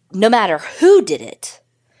 No matter who did it,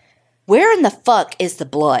 where in the fuck is the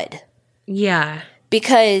blood? Yeah.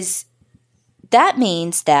 Because that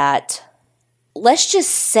means that, let's just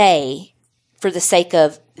say, for the sake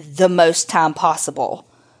of the most time possible,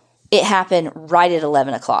 it happened right at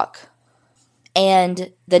 11 o'clock.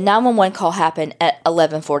 And the 911 call happened at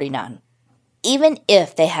 11:49. Even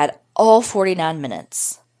if they had all 49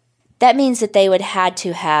 minutes, that means that they would had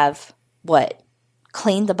to have, what,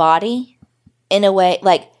 cleaned the body in a way,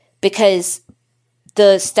 like, because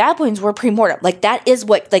the stab wounds were pre-mortem. Like, that is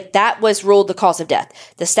what, like, that was ruled the cause of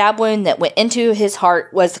death. The stab wound that went into his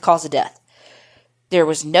heart was the cause of death. There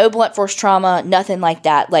was no blunt force trauma, nothing like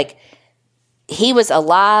that. Like, he was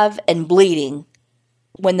alive and bleeding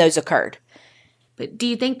when those occurred. But do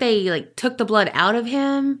you think they, like, took the blood out of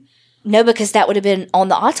him? No, because that would have been on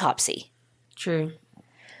the autopsy. True.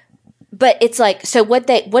 But it's like, so what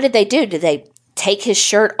did they do? Did they take his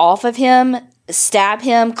shirt off of him, stab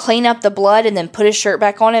him, clean up the blood, and then put his shirt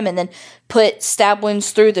back on him, and then put stab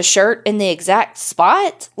wounds through the shirt in the exact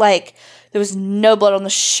spot? Like, there was no blood on the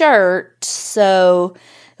shirt, so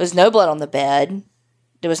there was no blood on the bed.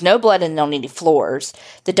 There was no blood on any floors.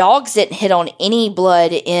 The dogs didn't hit on any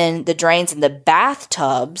blood in the drains in the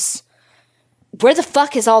bathtubs. Where the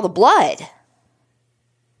fuck is all the blood?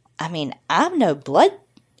 I mean, I'm no blood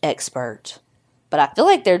expert, but I feel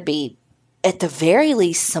like there'd be, at the very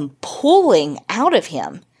least, some pulling out of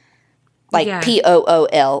him. Like, yeah.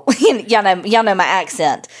 Pool. y'all know my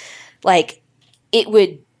accent. Like, it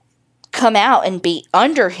would come out and be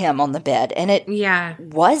under him on the bed, and it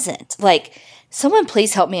wasn't. Like, someone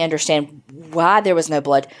please help me understand why there was no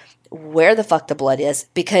blood, where the fuck the blood is,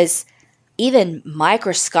 because even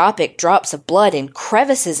microscopic drops of blood in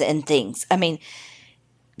crevices and things. I mean,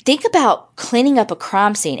 think about cleaning up a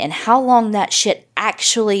crime scene and how long that shit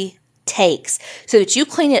actually takes so that you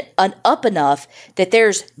clean it up enough that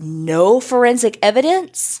there's no forensic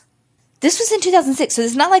evidence. This was in 2006, so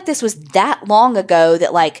it's not like this was that long ago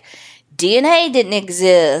that, like, DNA didn't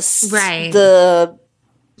exist. Right. The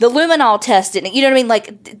luminol test didn't, you know what I mean?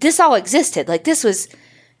 Like, this all existed. Like, this was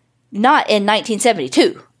not in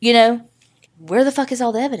 1972, you know? Where the fuck is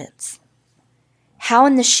all the evidence? How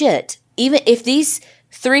in the shit, even if these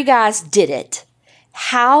 3 guys did it,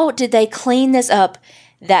 how did they clean this up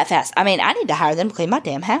that fast? I mean, I need to hire them to clean my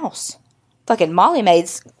damn house. Fucking Molly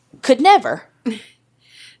maids could never.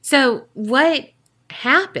 So, what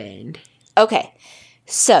happened? Okay,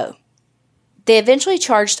 so they eventually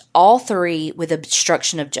charged all 3 with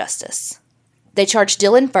obstruction of justice. They charged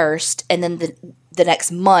Dylan first, and then the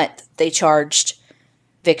next month they charged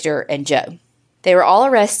Victor and Joe. They were all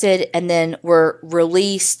arrested and then were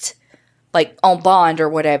released, like, on bond or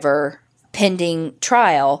whatever, pending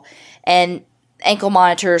trial, and ankle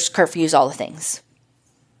monitors, curfews, all the things.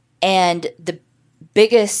 And the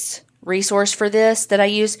biggest resource for this that I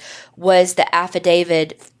used was the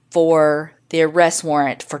affidavit for the arrest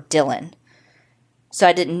warrant for Dylan. So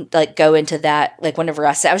I didn't, like, go into that, like, whenever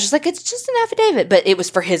I said, I was just like, it's just an affidavit, but it was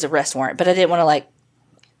for his arrest warrant, but I didn't want to, like,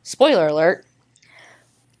 spoiler alert.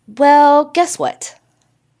 Well, guess what?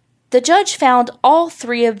 The judge found all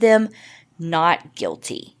 3 of them not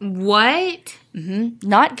guilty. What? Mm-hmm.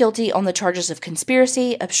 Not guilty on the charges of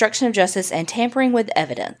conspiracy, obstruction of justice, and tampering with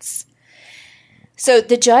evidence. So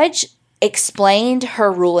the judge explained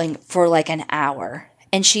her ruling for like an hour.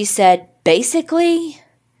 And she said, basically,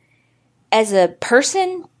 as a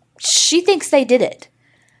person, she thinks they did it.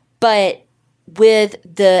 But with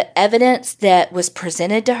the evidence that was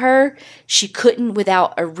presented to her, she couldn't,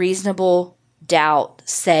 without a reasonable doubt,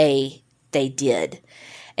 say they did.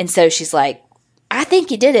 And so she's like, I think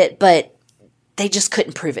you did it, but they just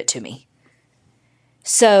couldn't prove it to me.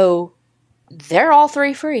 So they're all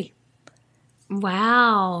 3 free.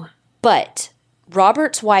 Wow. But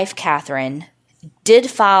Robert's wife, Catherine, did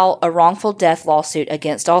file a wrongful death lawsuit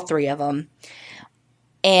against all 3 of them.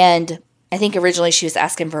 And I think originally she was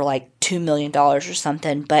asking for like $2 million or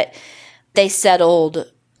something, but they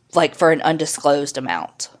settled like for an undisclosed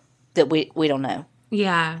amount that we don't know.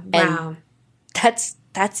 Yeah. Wow. And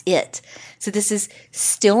that's it. So this is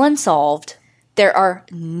still unsolved. There are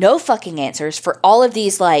no fucking answers for all of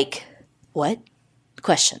these, like, what?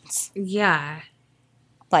 Questions. Yeah.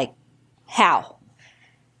 Like, how?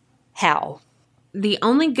 How? The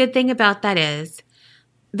only good thing about that is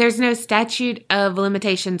there's no statute of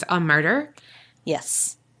limitations on murder.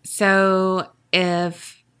 Yes. So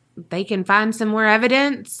if they can find some more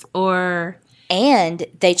evidence or... And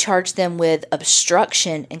they charged them with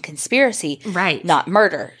obstruction and conspiracy, Right. not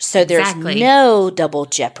murder. So there's Exactly. no double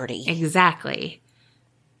jeopardy. Exactly.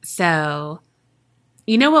 So,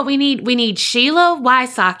 you know what we need? We need Sheila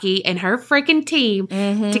Wysocki and her freaking team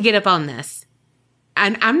to get up on this.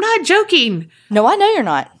 And I'm not joking No, I know you're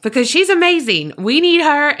not. because she's amazing. We need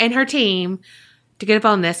her and her team to get up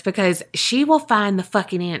on this because she will find the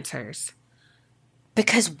fucking answers.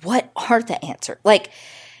 Because what are the answers? Like,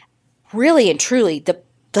 really and truly,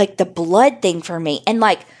 the blood thing for me. And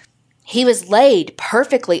like, he was laid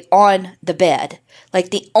perfectly on the bed. Like,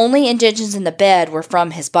 the only indentions in the bed were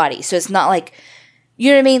from his body. So it's not like, you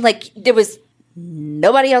know what I mean? Like, there was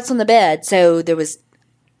nobody else on the bed. So there was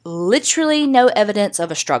literally no evidence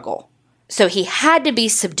of a struggle. So he had to be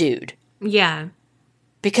subdued. Yeah.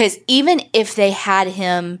 Because even if they had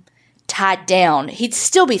him tied down, he'd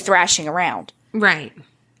still be thrashing around. Right.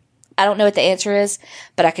 I don't know what the answer is,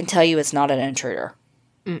 but I can tell you it's not an intruder.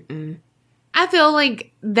 I feel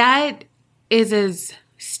like that is as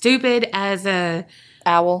stupid as a,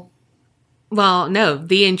 Owl? well, no,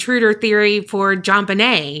 the intruder theory for John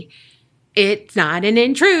Bonet. It's not an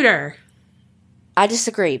intruder. I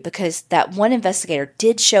disagree because that one investigator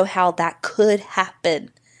did show how that could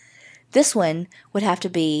happen. This one would have to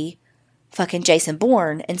be fucking Jason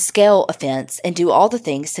Bourne and scale a fence and do all the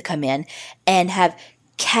things to come in and have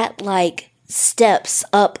cat-like steps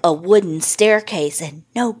up a wooden staircase and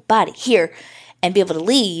nobody here and be able to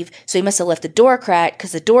leave. So he must have left the door cracked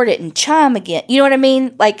because the door didn't chime again. You know what I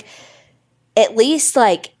mean? Like, at least,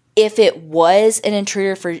 like, if it was an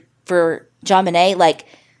intruder for John Bonet, like,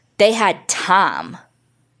 they had time.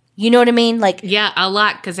 You know what I mean? Like, Yeah, a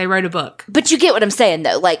lot because they wrote a book. but you get what I'm saying,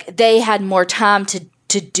 though. Like, they had more time to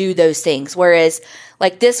do those things. Whereas,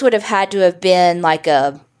 like, this would have had to have been, like,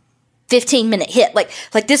 a 15-minute hit. Like,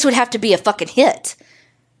 this would have to be a fucking hit.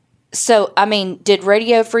 So, I mean, did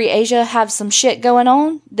Radio Free Asia have some shit going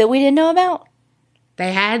on that we didn't know about?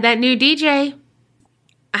 They had that new DJ.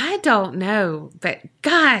 I don't know, but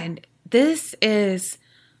God, this is...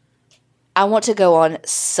 I want to go on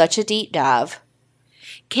such a deep dive.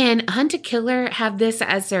 Can Hunt a Killer have this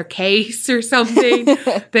as their case or something?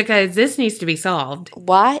 Because this needs to be solved.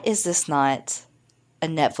 Why is this not a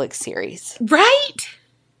Netflix series? Right?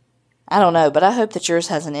 I don't know, but I hope that yours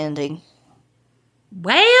has an ending.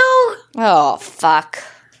 Well... Oh, fuck.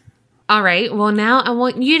 All right, well, now I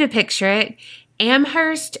want you to picture it.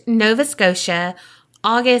 Amherst, Nova Scotia,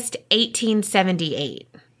 August 1878.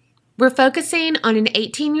 We're focusing on an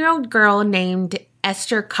 18-year-old girl named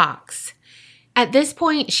Esther Cox. At this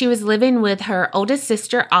point, she was living with her oldest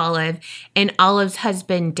sister, Olive, and Olive's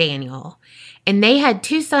husband, Daniel. And they had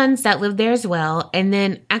 2 sons that lived there as well. And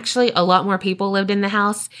then actually a lot more people lived in the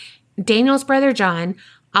house. Daniel's brother, John,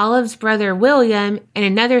 Olive's brother, William, and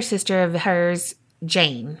another sister of hers,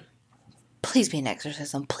 Jane. Please be an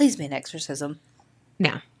exorcism. Please be an exorcism.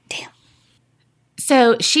 No. Damn.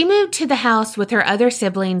 So she moved to the house with her other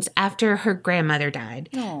siblings after her grandmother died.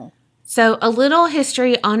 Oh. So a little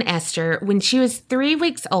history on Esther. When she was 3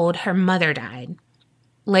 weeks old, her mother died.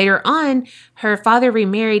 Later on, her father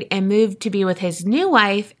remarried and moved to be with his new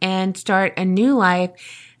wife and start a new life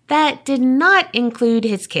that did not include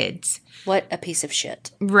his kids. What a piece of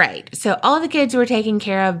shit. Right. So all the kids were taken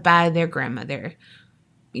care of by their grandmother.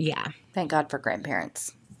 Yeah. Thank God for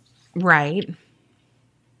grandparents. Right.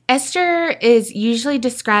 Esther is usually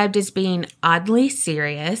described as being oddly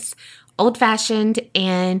serious, old-fashioned,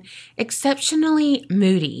 and exceptionally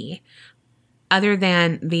moody. Other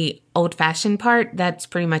than the old-fashioned part, that's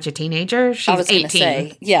pretty much a teenager. She's I was going 18. to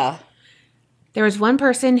say, yeah. There was one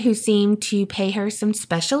person who seemed to pay her some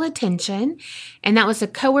special attention, and that was a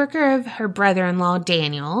coworker of her brother-in-law,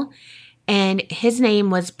 Daniel, and his name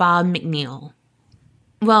was Bob McNeil.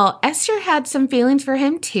 Well, Esther had some feelings for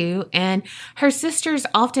him too, and her sisters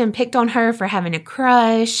often picked on her for having a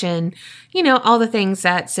crush and, you know, all the things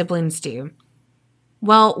that siblings do.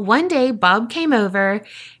 Well, one day Bob came over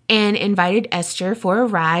and invited Esther for a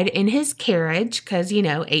ride in his carriage because, you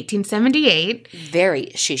know, 1878. Very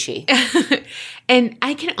shishy. And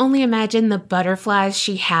I can only imagine the butterflies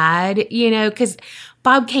she had, you know, because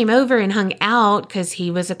Bob came over and hung out because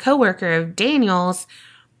he was a coworker of Daniel's.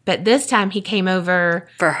 But this time he came over.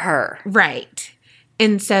 For her. Right.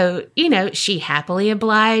 And so, you know, she happily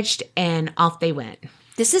obliged and off they went.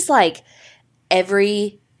 This is like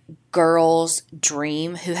every girl's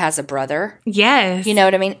dream who has a brother. Yes. You know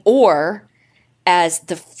what I mean? Or as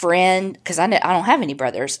the friend, because I don't have any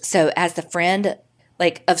brothers. So as the friend,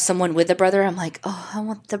 like, of someone with a brother, I'm like, oh, I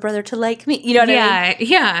want the brother to like me. You know what I mean?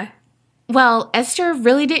 Yeah. Well, Esther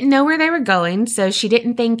really didn't know where they were going, so she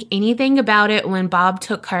didn't think anything about it when Bob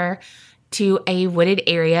took her to a wooded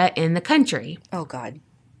area in the country. Oh, God.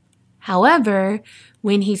 However,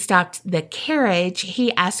 when he stopped the carriage,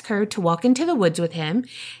 he asked her to walk into the woods with him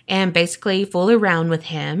and basically fool around with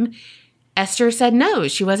him. Esther said no,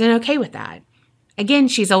 she wasn't okay with that. Again,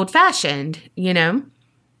 she's old-fashioned, you know?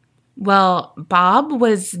 Well, Bob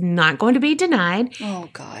was not going to be denied. Oh,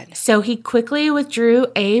 God. So he quickly withdrew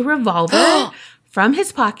a revolver from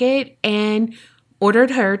his pocket and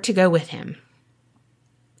ordered her to go with him.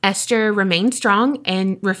 Esther remained strong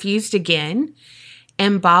and refused again,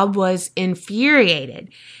 and Bob was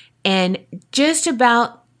infuriated. And just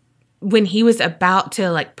about when he was about to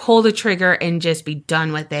like pull the trigger and just be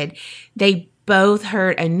done with it, they both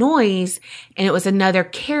heard a noise, and it was another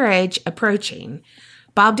carriage approaching.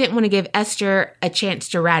 Bob didn't want to give Esther a chance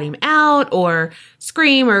to rat him out or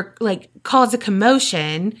scream or like cause a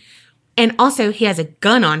commotion. And also he has a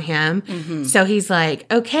gun on him. Mm-hmm. So he's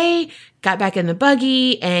like, okay, got back in the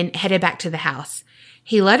buggy and headed back to the house.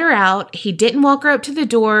 He let her out. He didn't walk her up to the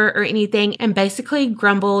door or anything and basically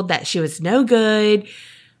grumbled that she was no good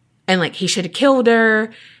and like he should have killed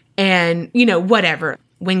her and, you know, whatever.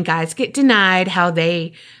 When guys get denied, how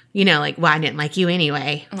they, you know, like, well, I didn't like you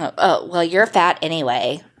anyway. Oh, well, you're fat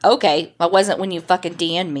anyway. Okay, I wasn't when you fucking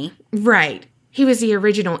DM'd me. Right. He was the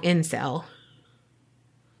original incel.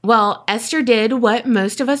 Well, Esther did what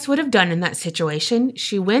most of us would have done in that situation.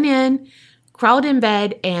 She went in, crawled in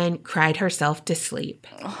bed, and cried herself to sleep.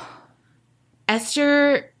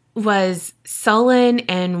 Esther was sullen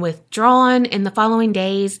and withdrawn in the following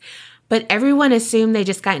days, but everyone assumed they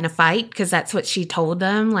just got in a fight because that's what she told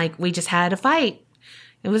them. Like, we just had a fight.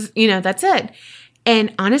 It was, you know, that's it.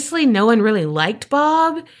 And honestly, no one really liked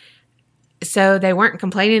Bob. So they weren't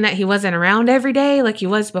complaining that he wasn't around every day like he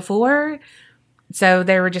was before. So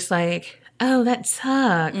they were just like, oh, that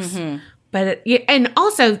sucks. Mm-hmm. But, and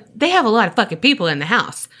also, they have a lot of fucking people in the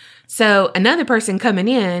house. So another person coming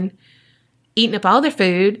in, eating up all their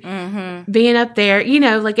food, mm-hmm. being up there, you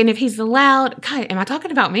know, like, and if he's allowed, God, am I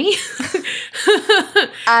talking about me?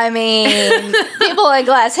 I mean, people in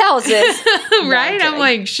glass houses. Right? I'm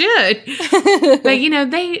like, shit. But, you know,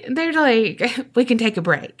 they're like, we can take a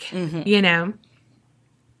break, mm-hmm. you know?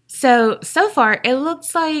 So far, it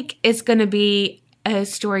looks like it's going to be a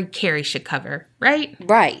story Carrie should cover, right?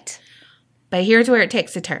 Right. But here's where it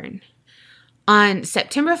takes a turn. On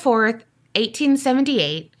September 4th,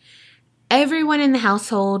 1878, everyone in the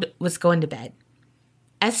household was going to bed.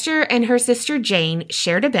 Esther and her sister Jane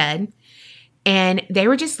shared a bed, and they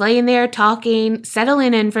were just laying there talking,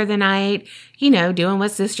 settling in for the night, you know, doing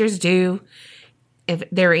what sisters do. If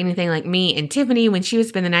they were anything like me and Tiffany, when she would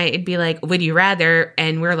spend the night, it'd be like, would you rather?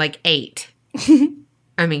 And we're like 8.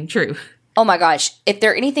 I mean, true. Oh my gosh. If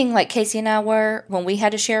they're anything like Casey and I were when we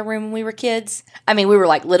had to share a room when we were kids, I mean, we were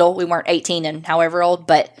like little. We weren't 18 and however old,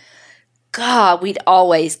 but God, we'd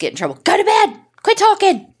always get in trouble. Go to bed. Quit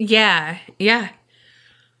talking. Yeah.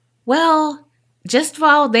 Well, just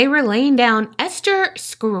while they were laying down, Esther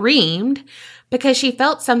screamed because she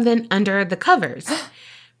felt something under the covers.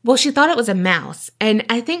 Well, she thought it was a mouse, and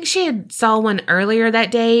I think she had saw one earlier that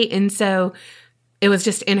day, and so it was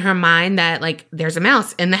just in her mind that, like, there's a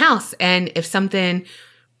mouse in the house, and if something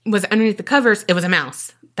was underneath the covers, it was a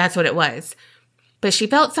mouse. That's what it was. But she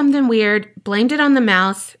felt something weird, blamed it on the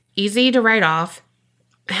mouse, easy to write off.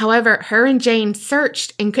 However, her and Jane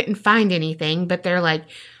searched and couldn't find anything, but they're like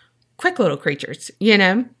quick little creatures, you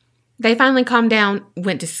know? They finally calmed down,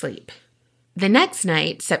 went to sleep. The next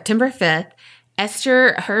night, September 5th,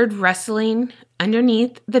 Esther heard rustling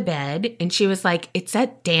underneath the bed, and she was like, it's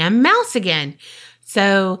that damn mouse again.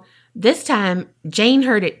 So this time, Jane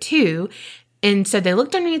heard it too, and so they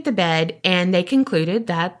looked underneath the bed, and they concluded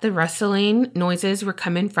that the rustling noises were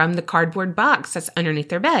coming from the cardboard box that's underneath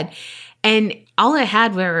their bed. And all it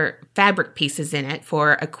had were fabric pieces in it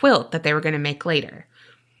for a quilt that they were going to make later.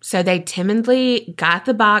 So they timidly got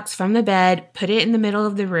the box from the bed, put it in the middle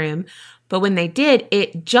of the room, but when they did,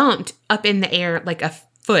 it jumped up in the air, like a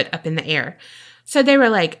foot up in the air. So they were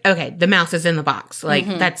like, okay, the mouse is in the box. Like,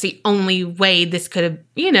 that's the only way this could have,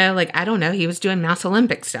 you know, like, I don't know. He was doing Mouse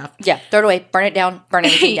Olympic stuff. Yeah, throw it away, burn it down, burn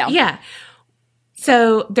everything down. Yeah.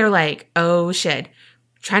 So they're like, oh, shit.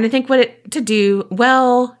 Trying to think what to do.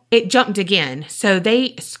 Well, it jumped again. So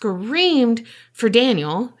they screamed for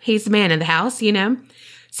Daniel. He's the man of the house, you know.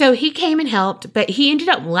 So he came and helped, but he ended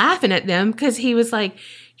up laughing at them because he was like,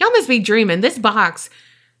 y'all must be dreaming. This box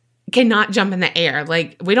cannot jump in the air.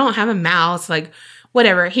 Like, we don't have a mouse, like,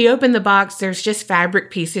 whatever. He opened the box. There's just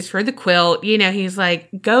fabric pieces for the quilt. You know, he's like,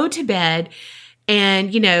 go to bed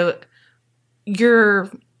and, you know, you're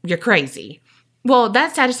crazy. Well,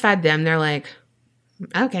 that satisfied them. They're like,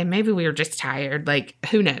 okay, maybe we were just tired. Like,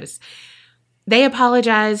 who knows? They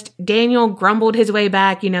apologized. Daniel grumbled his way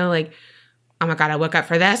back, like, oh my God, I woke up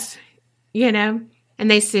for this, and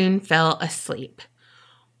they soon fell asleep.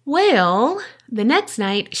 Well, the next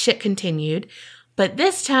night, shit continued, but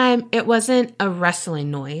this time it wasn't a rustling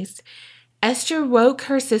noise. Esther woke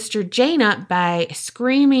her sister Jane up by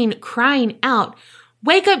screaming, crying out,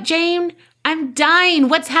 "Wake up, Jane! I'm dying!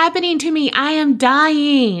 What's happening to me? I am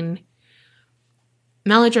dying!"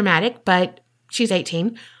 Melodramatic, but she's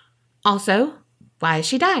 18. Also, why is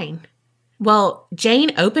she dying? Well,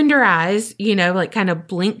 Jane opened her eyes, kind of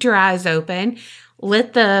blinked her eyes open,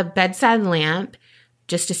 lit the bedside lamp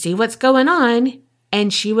just to see what's going on,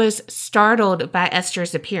 and she was startled by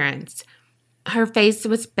Esther's appearance. Her face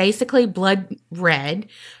was basically blood red.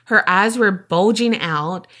 Her eyes were bulging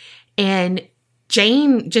out, and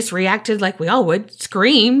Jane just reacted like we all would,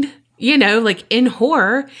 screamed, like in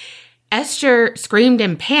horror. Esther screamed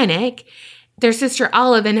in panic. Their sister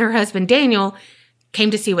Olive and her husband Daniel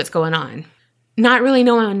came to see what's going on. Not really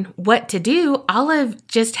knowing what to do, Olive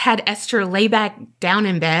just had Esther lay back down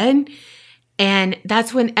in bed, and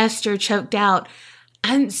that's when Esther choked out,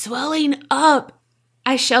 "I'm swelling up.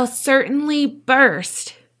 I shall certainly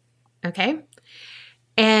burst." Okay?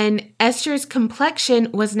 And Esther's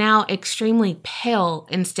complexion was now extremely pale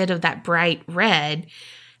instead of that bright red.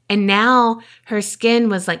 And now her skin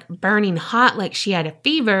was like burning hot, like she had a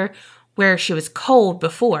fever where she was cold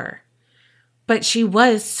before. But she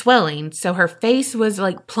was swelling. So her face was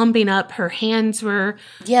like plumping up. Her hands were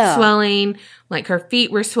swelling, like her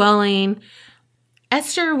feet were swelling.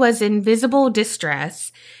 Esther was in visible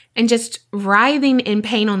distress and just writhing in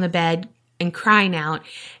pain on the bed and crying out.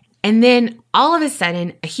 And then all of a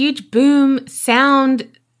sudden, a huge boom sound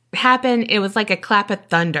happened. It was like a clap of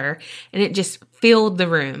thunder, and it just filled the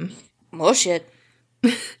room. Oh, shit.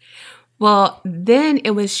 Well, then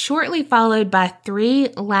it was shortly followed by 3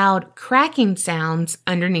 loud cracking sounds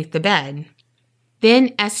underneath the bed.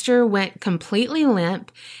 Then Esther went completely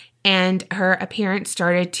limp, and her appearance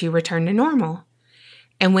started to return to normal.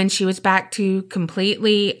 And when she was back to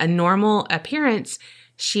completely a normal appearance,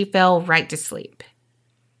 she fell right to sleep.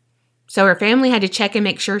 So her family had to check and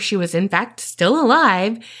make sure she was in fact still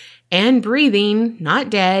alive and breathing,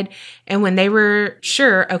 not dead. And when they were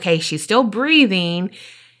sure, okay, she's still breathing,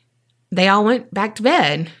 they all went back to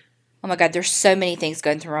bed. Oh my God, there's so many things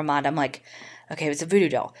going through my mind. I'm like, okay, it was a voodoo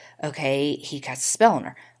doll. Okay, he cast a spell on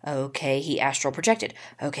her. Okay, he astral projected.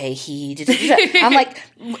 Okay, he did. I'm like,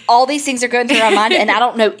 all these things are going through my mind, and I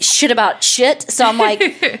don't know shit about shit. So I'm like,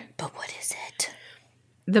 but what is it?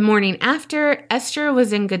 The morning after, Esther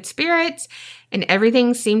was in good spirits, and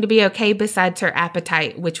everything seemed to be okay besides her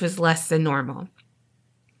appetite, which was less than normal.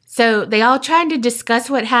 So they all tried to discuss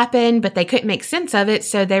what happened, but they couldn't make sense of it.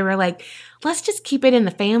 So they were like, let's just keep it in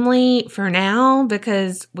the family for now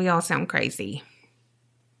because we all sound crazy.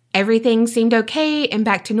 Everything seemed okay and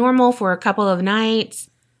back to normal for a couple of nights.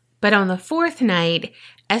 But on the 4th night,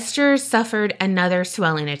 Esther suffered another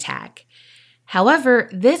swelling attack. However,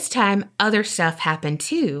 this time, other stuff happened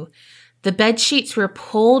too. The bed sheets were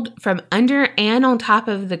pulled from under and on top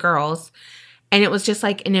of the girls, and it was just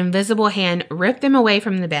like an invisible hand ripped them away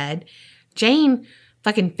from the bed. Jane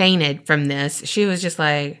fucking fainted from this. She was just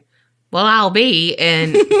like, well, I'll be,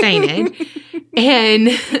 and fainted. And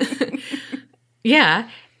yeah,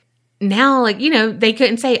 now, they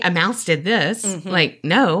couldn't say a mouse did this. Mm-hmm.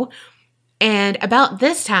 No. And about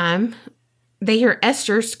this time, they hear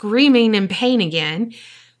Esther screaming in pain again.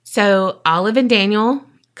 So Olive and Daniel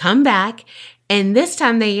come back, and this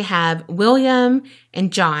time they have William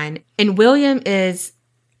and John. And William is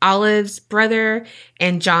Olive's brother,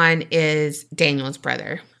 and John is Daniel's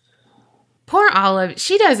brother. Poor Olive,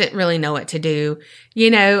 she doesn't really know what to do.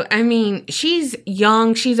 She's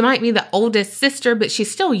young. She might be the oldest sister, but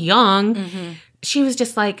she's still young. Mm-hmm. She was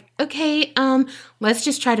just like, okay, let's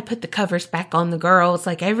just try to put the covers back on the girls.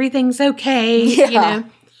 Like, everything's okay,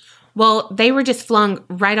 Well, they were just flung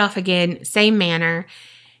right off again, same manner.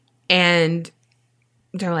 And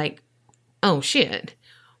they're like, oh, shit.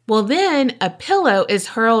 Well, then a pillow is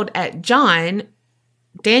hurled at John,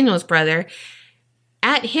 Daniel's brother,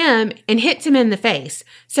 at him and hits him in the face.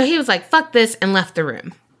 So he was like, fuck this, and left the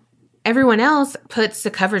room. Everyone else puts the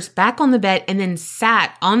covers back on the bed and then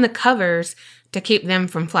sat on the covers to keep them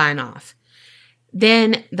from flying off.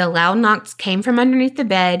 Then the loud knocks came from underneath the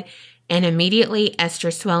bed, and immediately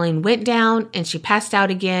Esther's swelling went down and she passed out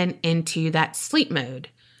again into that sleep mode.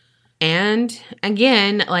 And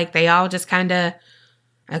again, they all just kind of,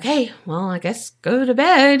 okay, well, I guess go to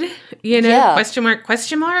bed,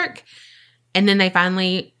 question mark. And then they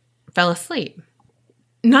finally fell asleep.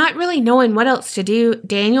 Not really knowing what else to do,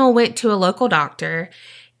 Daniel went to a local doctor,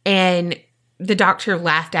 and the doctor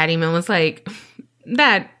laughed at him and was like,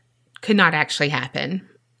 that could not actually happen,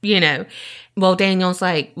 you know. Well, Daniel's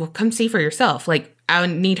like, well, come see for yourself. Like, I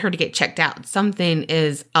need her to get checked out. Something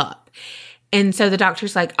is up. And so the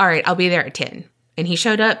doctor's like, all right, I'll be there at 10. And he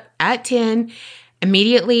showed up at 10,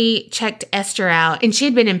 immediately checked Esther out. And she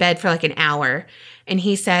had been in bed for like an hour. And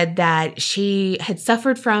he said that she had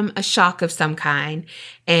suffered from a shock of some kind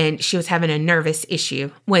and she was having a nervous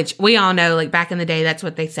issue, which we all know, like back in the day, that's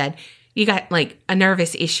what they said. You got like a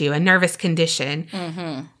nervous issue, a nervous condition.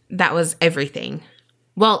 Mm-hmm. That was everything.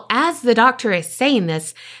 Well, as the doctor is saying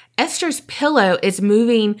this, Esther's pillow is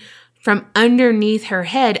moving from underneath her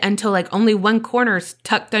head until like only one corner is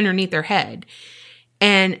tucked underneath her head.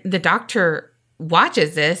 And the doctor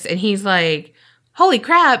watches this and he's like, holy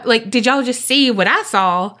crap, like, did y'all just see what I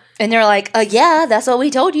saw? And they're like, yeah, that's what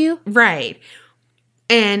we told you. Right.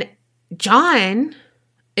 And John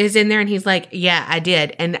is in there and he's like, yeah, I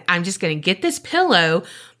did. And I'm just going to get this pillow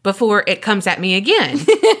before it comes at me again.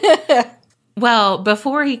 Well,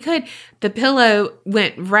 before he could, the pillow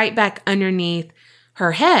went right back underneath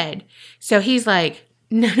her head. So he's like,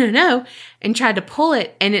 no, and tried to pull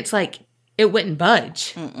it. And it's like, it wouldn't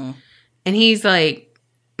budge. Mm-mm. And he's like,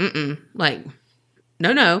 like,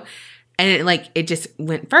 no. And it just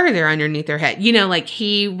went further underneath her head. You know, like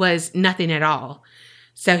he was nothing at all.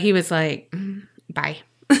 So he was like, bye.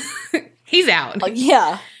 He's out. Oh,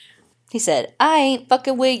 yeah. He said, I ain't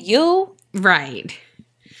fucking with you. Right.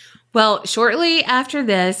 Well, shortly after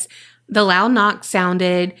this, the loud knock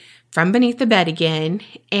sounded from beneath the bed again.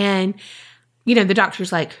 And, you know, the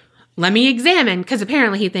doctor's like, let me examine. Because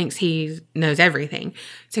apparently he thinks he knows everything.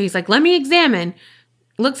 So he's like, let me examine.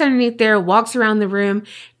 Looks underneath there, walks around the room.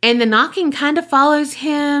 And the knocking kind of follows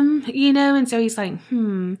him, you know. And so he's like,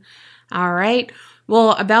 all right.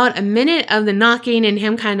 Well, about a minute of the knocking and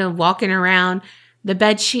him kind of walking around, the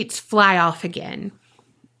bed sheets fly off again.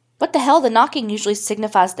 What the hell? The knocking usually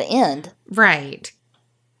signifies the end. Right.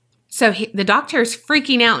 So the doctor's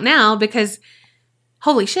freaking out now because,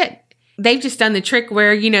 holy shit, they've just done the trick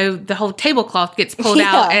where, you know, the whole tablecloth gets pulled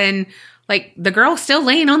out and, like, the girl's still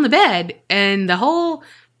laying on the bed and the whole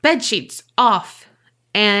bed sheet's off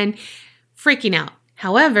and freaking out.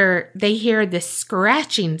 However, they hear this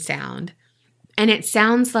scratching sound and it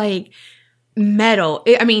sounds like metal.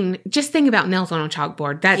 I mean, just think about nails on a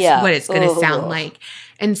chalkboard. That's what it's going to sound like.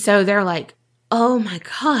 And so they're like, oh my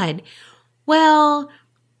God. Well,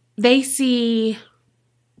 they see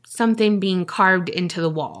something being carved into the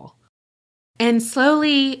wall. And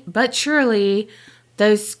slowly but surely,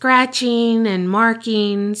 those scratching and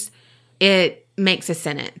markings, it makes a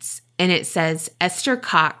sentence. And it says, Esther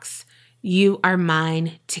Cox, you are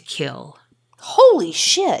mine to kill. Holy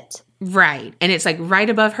shit. Right. And it's like right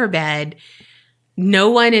above her bed.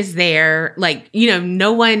 No one is there. Like, you know,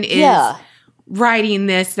 no one is writing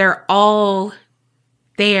this. They're all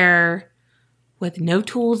there with no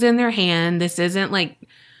tools in their hand. This isn't like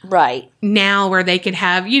now where they could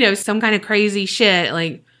have, you know, some kind of crazy shit.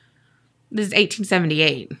 Like, this is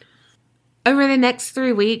 1878. Over the next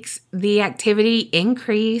 3 weeks, the activity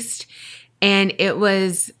increased, and it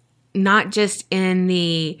was not just in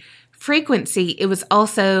the frequency, it was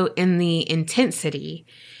also in the intensity.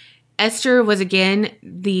 Esther was again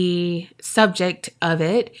the subject of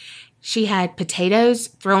it. She had potatoes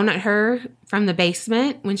thrown at her from the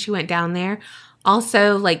basement when she went down there.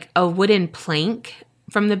 Also, like a wooden plank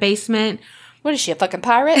from the basement. What is she, a fucking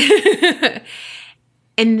pirate?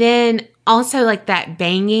 And then also like that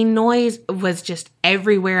banging noise was just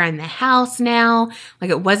everywhere in the house now. Like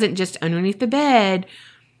it wasn't just underneath the bed.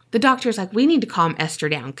 The doctor's like, we need to calm Esther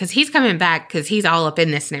down because he's coming back because he's all up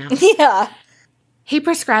in this now. Yeah. He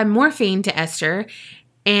prescribed morphine to Esther.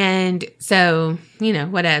 And so, you know,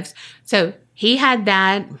 whatevs. So he had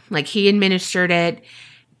that, like he administered it.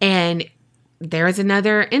 And there was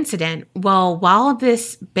another incident. Well, while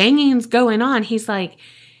this banging's going on, he's like,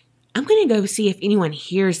 I'm going to go see if anyone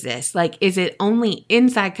hears this. Like, is it only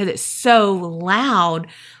inside because it's so loud?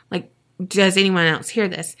 Like, does anyone else hear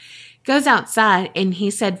this? Goes outside and he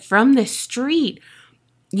said from the street,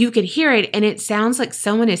 you could hear it and it sounds like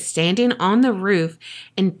someone is standing on the roof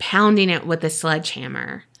and pounding it with a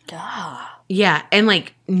sledgehammer. God. Yeah. And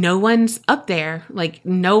like no one's up there. Like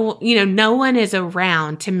no one is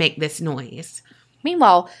around to make this noise.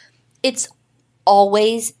 Meanwhile, it's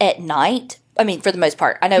always at night. I mean, for the most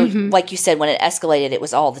part. I know, like you said, when it escalated, it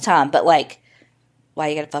was all the time. But like, why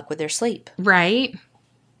you got to fuck with their sleep? Right.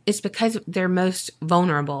 It's because they're most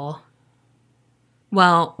vulnerable.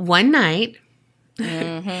 Well, one night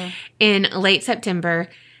in late September,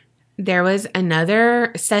 there was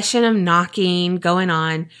another session of knocking going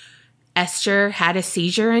on. Esther had a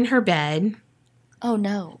seizure in her bed. Oh,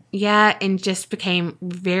 no. Yeah, and just became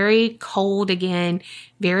very cold again,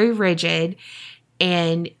 very rigid.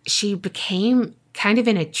 And she became kind of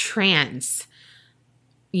in a trance,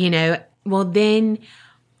 Well, then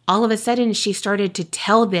all of a sudden she started to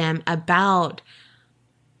tell them about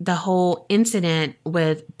the whole incident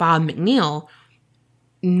with Bob McNeil.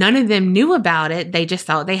 None of them knew about it. They just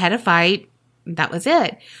thought they had a fight. That was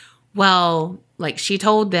it. Well, like she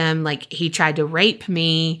told them, like, he tried to rape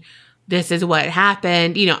me. This is what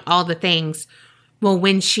happened, all the things. Well,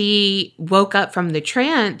 when she woke up from the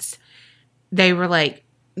trance, they were like,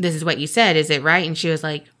 this is what you said. Is it right? And she was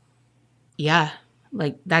like, yeah,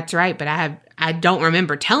 like, that's right. But I don't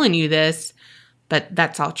remember telling you this, but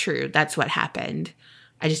that's all true. That's what happened.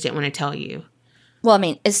 I just didn't want to tell you. Well, I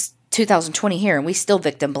mean, it's 2020 here and we still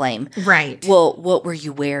victim blame. Right. Well, what were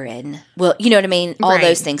you wearing? Well, you know what I mean? All Right.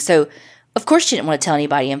 those things. So, of course, she didn't want to tell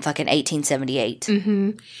anybody in fucking 1878.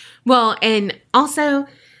 Mm-hmm. Well, and also,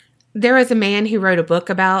 there was a man who wrote a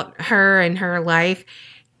book about her and her life.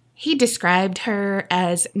 He described her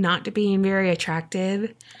as not being very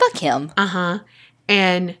attractive. Fuck him. Uh-huh.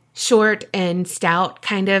 And short and stout,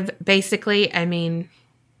 kind of, basically. I mean,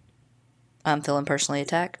 I'm feeling personally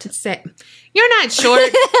attacked. you're not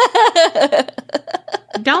short.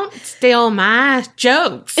 Don't steal my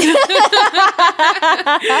jokes.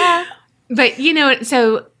 But,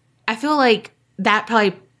 so I feel like that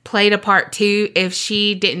probably played a part too if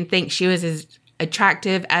she didn't think she was as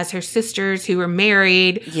attractive as her sisters who were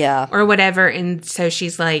married. Yeah. Or whatever. And so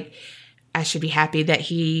she's like, I should be happy that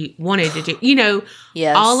he wanted to do,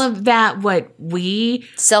 Yes. all of that, what we...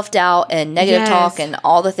 Self-doubt and negative Yes. talk and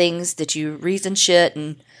all the things that you reason shit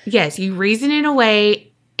and... Yes, you reason it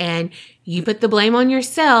away and you put the blame on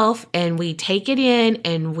yourself and we take it in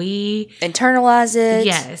and we... internalize it.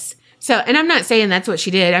 Yes. So, and I'm not saying that's what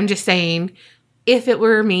she did. I'm just saying if it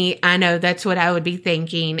were me, I know that's what I would be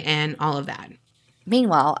thinking and all of that.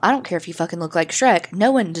 Meanwhile, I don't care if you fucking look like Shrek.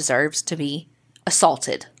 No one deserves to be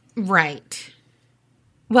assaulted. Right.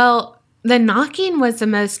 Well, the knocking was the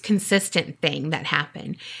most consistent thing that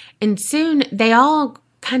happened. And soon they all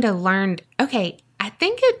kind of learned, okay, I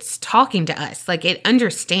think it's talking to us. Like it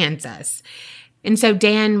understands us. And so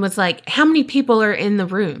Dan was like, how many people are in the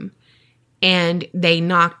room? And they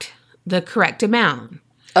knocked the correct amount.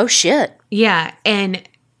 Oh, shit. Yeah. And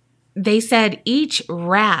they said each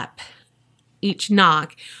rap, each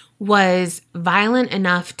knock was violent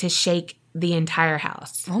enough to shake the entire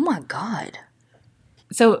house. Oh, my God.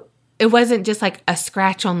 So it wasn't just like a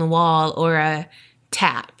scratch on the wall or a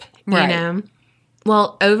tap, Right.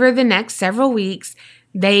 Well, over the next several weeks,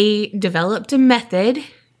 they developed a method.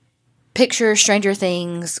 Picture Stranger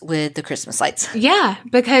Things with the Christmas lights. Yeah,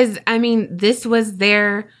 because, this was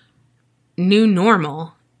their new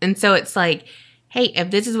normal. And so it's like, hey,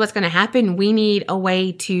 if this is what's going to happen, we need a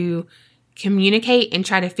way to communicate and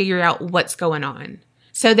try to figure out what's going on.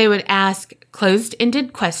 So they would ask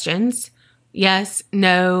closed-ended questions, yes,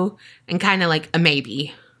 no, and kind of like a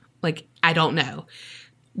maybe, like, I don't know.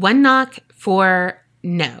 1 knock for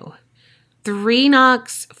no. 3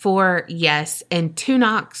 knocks for yes, and 2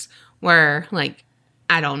 knocks were like,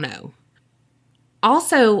 I don't know.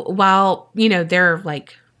 Also, while, they're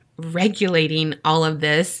like regulating all of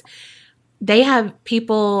this, they have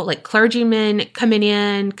people like clergymen coming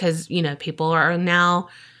in because, people are now,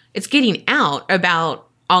 it's getting out about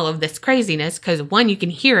all of this craziness because one, you can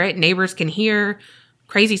hear it. Neighbors can hear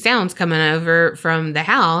crazy sounds coming over from the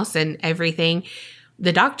house and everything.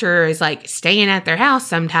 The doctor is like staying at their house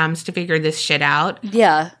sometimes to figure this shit out.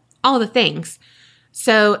 Yeah. All the things.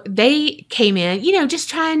 So they came in, just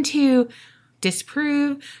trying to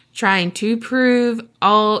disprove, trying to prove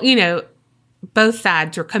all, both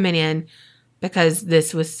sides were coming in because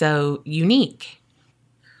this was so unique.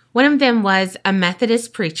 One of them was a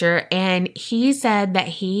Methodist preacher, and he said that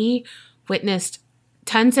he witnessed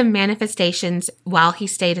tons of manifestations while he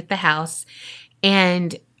stayed at the house.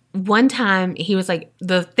 And one time he was like,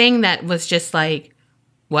 the thing that was just like,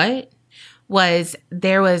 what? Was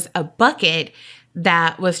there was a bucket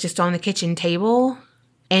that was just on the kitchen table,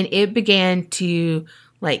 and it began to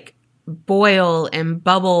like boil and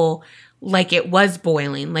bubble like it was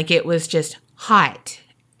boiling, like it was just hot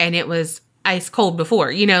and it was ice cold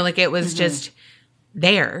before, like it was just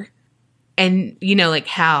there. And like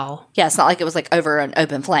how. Yeah, it's not like it was like over an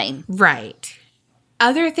open flame. Right.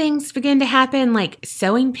 Other things began to happen, like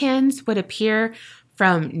sewing pins would appear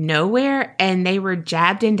from nowhere and they were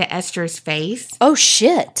jabbed into Esther's face. Oh,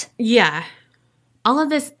 shit. Yeah. All of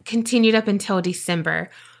this continued up until December,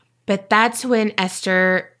 but that's when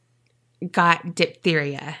Esther got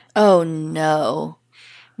diphtheria. Oh, no.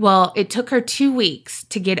 Well, it took her 2 weeks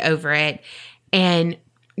to get over it, And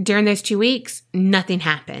during those 2 weeks, nothing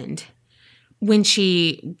happened. When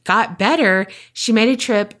she got better, she made a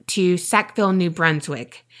trip to Sackville, New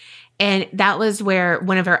Brunswick. And that was where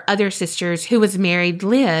one of her other sisters who was married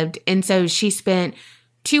lived. And so she spent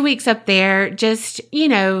 2 weeks up there just,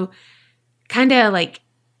 kind of like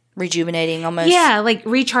rejuvenating almost. Yeah, like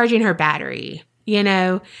recharging her battery,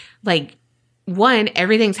 like one,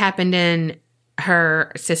 everything's happened in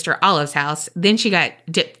her sister Olive's house. Then she got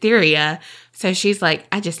diphtheria. So she's like,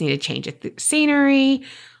 I just need to change the scenery.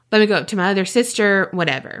 Let me go up to my other sister,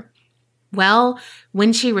 whatever. Well,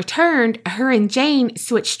 when she returned, her and Jane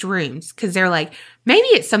switched rooms because they're like, maybe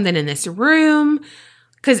it's something in this room.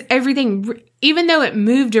 Because everything, even though it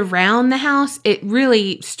moved around the house, it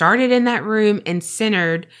really started in that room and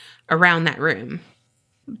centered around that room.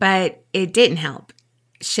 But it didn't help.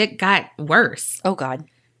 Shit got worse. Oh, God.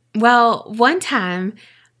 Well, one time,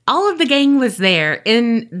 all of the gang was there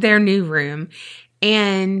in their new room,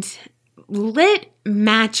 and lit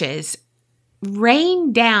matches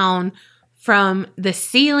rained down from the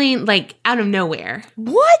ceiling, like out of nowhere.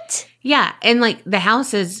 What? Yeah. And like the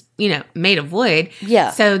house is, made of wood.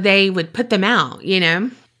 Yeah. So they would put them out,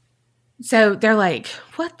 So they're like,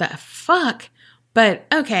 what the fuck? But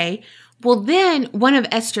okay. Well, then one of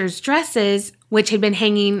Esther's dresses, which had been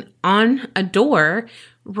hanging on a door,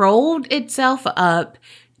 rolled itself up,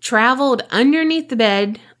 traveled underneath the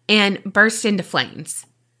bed, and burst into flames.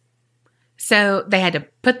 So they had to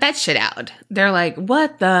put that shit out. They're like,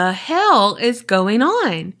 what the hell is going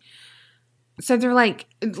on? So they're like,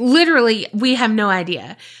 literally, we have no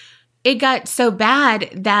idea. It got so bad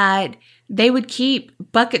that they would keep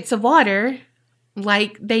buckets of water,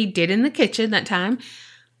 like they did in the kitchen that time,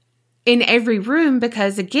 in every room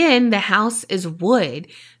because, again, the house is wood.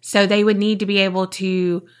 So they would need to be able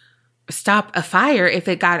to stop a fire if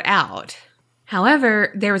it got out.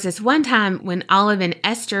 However, there was this one time when Olive and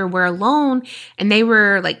Esther were alone and they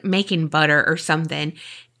were like making butter or something.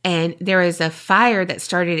 And there was a fire that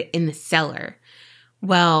started in the cellar.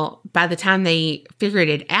 Well, by the time they figured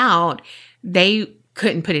it out, they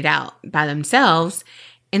couldn't put it out by themselves.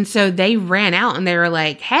 And so they ran out and they were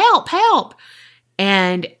like, help, help.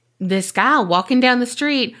 And this guy walking down the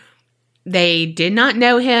street, they did not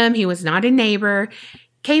know him. He was not a neighbor.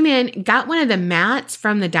 Came in, got one of the mats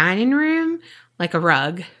from the dining room, like a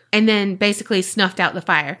rug, and then basically snuffed out the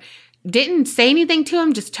fire. Didn't say anything to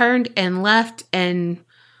him, just turned and left, and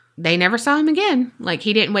they never saw him again. Like,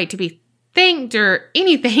 he didn't wait to be thanked or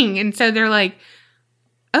anything. And so they're like,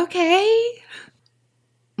 okay.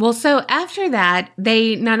 Well, so after that,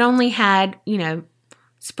 they not only had,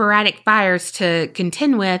 sporadic fires to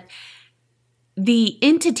contend with, the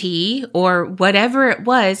entity, or whatever it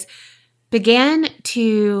was, began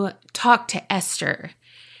to talk to Esther.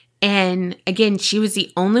 And again, she was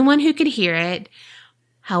the only one who could hear it.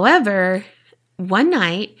 However, one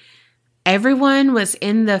night, everyone was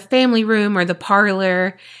in the family room or the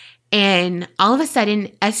parlor, and all of a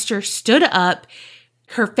sudden, Esther stood up.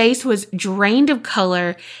 Her face was drained of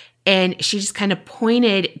color, and she just kind of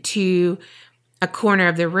pointed to a corner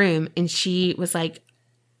of the room, and she was like,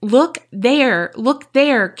 look there,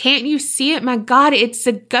 can't you see it? My God, it's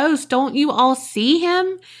a ghost. Don't you all see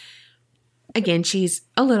him? Again, she's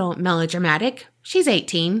a little melodramatic. She's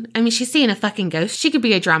 18. I mean, she's seeing a fucking ghost. She could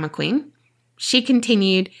be a drama queen. She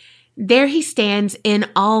continued, there he stands in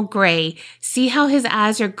all gray. See how his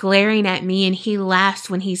eyes are glaring at me, and he laughs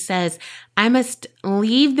when he says, I must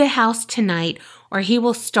leave the house tonight, or he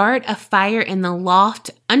will start a fire in the loft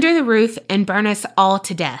under the roof and burn us all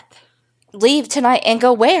to death. Leave tonight and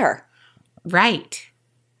go where? Right.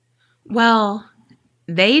 Well,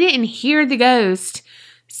 they didn't hear the ghost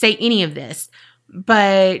say any of this,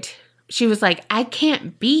 but she was like, I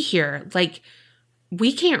can't be here. Like,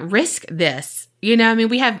 we can't risk this. We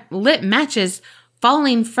have lit matches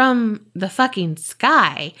falling from the fucking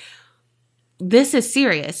sky. This is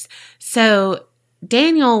serious. So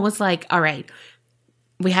Daniel was like, all right,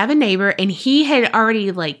 we have a neighbor, and he had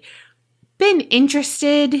already been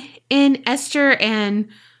interested in Esther and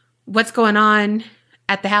what's going on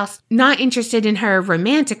at the house. Not interested in her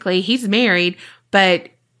romantically. He's married, but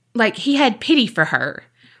he had pity for her.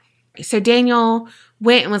 So Daniel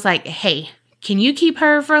went and was like, hey, can you keep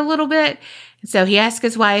her for a little bit? And so he asked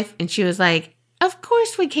his wife, and she was like, of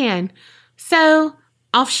course we can. So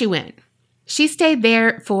off she went. She stayed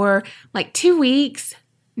there for 2 weeks.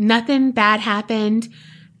 Nothing bad happened.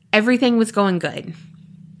 Everything was going good.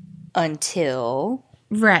 Until?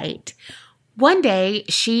 Right. One day,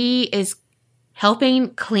 she is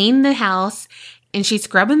helping clean the house, and she's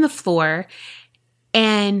scrubbing the floor,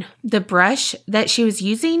 and the brush that she was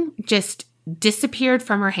using just disappeared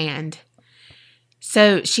from her hand.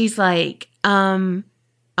 So she's like, oh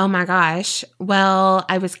my gosh, well,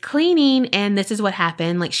 I was cleaning and this is what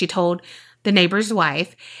happened. Like she told the neighbor's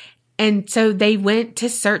wife. And so they went to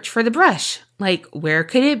search for the brush. Like, where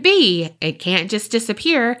could it be? It can't just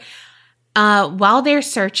disappear. While they're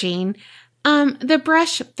searching, the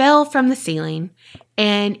brush fell from the ceiling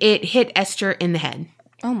and it hit Esther in the head.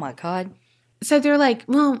 Oh my God. So they're like,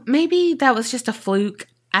 well, maybe that was just a fluke.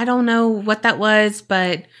 I don't know what that was,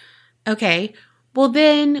 but okay. Well,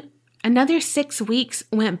 then another 6 weeks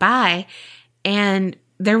went by and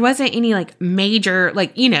there wasn't any like major,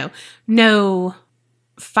 like, no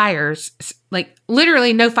fires, like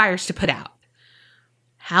literally no fires to put out.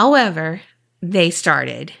 However, they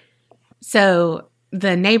started. So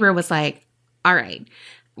the neighbor was like, all right,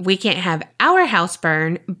 we can't have our house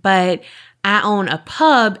burn, but I own a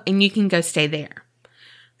pub and you can go stay there.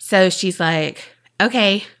 So she's like,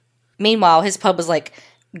 okay. Meanwhile, his pub was like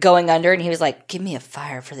going under and he was like, give me a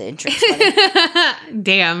fire for the entrance money.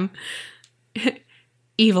 Damn.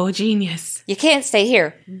 Evil genius. You can't stay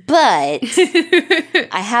here, but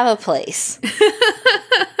I have a place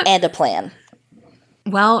and a plan.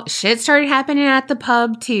 Well, shit started happening at the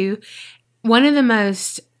pub too. One of the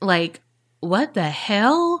most like, what the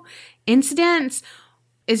hell incidents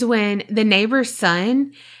is when the neighbor's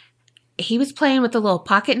son, he was playing with a little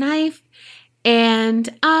pocket knife and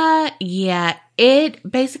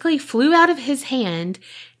it basically flew out of his hand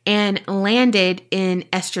and landed in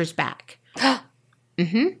Esther's back.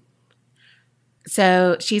 Mm-hmm.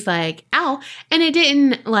 So she's like, ow. And it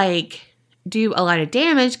didn't like do a lot of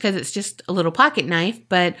damage because it's just a little pocket knife,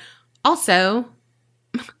 but also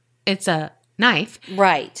it's a knife.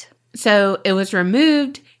 Right. So it was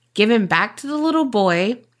removed, given back to the little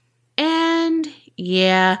boy, and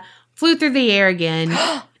flew through the air again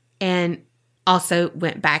and also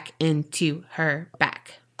went back into her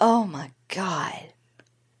back. Oh my God.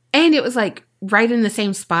 And it was like right in the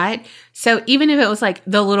same spot. So even if it was like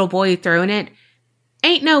the little boy throwing it,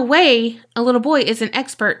 ain't no way a little boy is an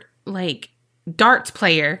expert like darts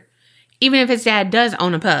player, even if his dad does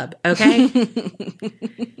own a pub, okay?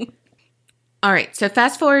 All right, so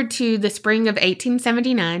fast forward to the spring of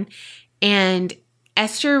 1879, and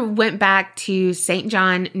Esther went back to St.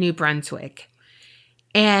 John, New Brunswick.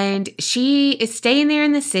 And she is staying there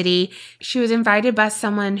in the city. She was invited by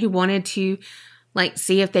someone who wanted to like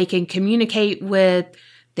see if they can communicate with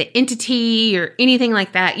the entity or anything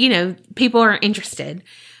like that. People are interested.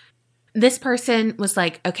 This person was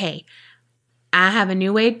like, okay, I have a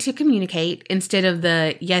new way to communicate. Instead of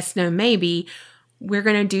the yes, no, maybe, we're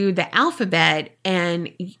going to do the alphabet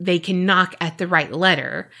and they can knock at the right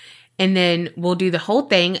letter. And then we'll do the whole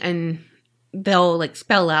thing and they'll like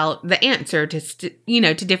spell out the answer to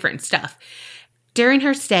different stuff. During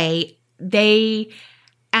her stay, they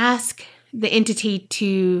ask the entity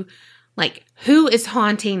to like, who is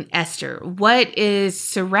haunting Esther? What is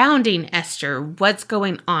surrounding Esther? What's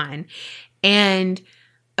going on? And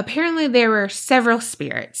apparently there were several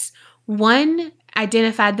spirits. One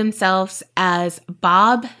identified themselves as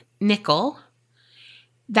Bob Nickel.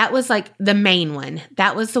 That was like the main one.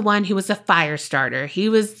 That was the one who was a fire starter. He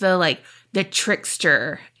was the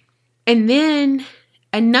trickster. And then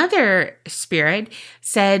another spirit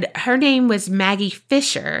said her name was Maggie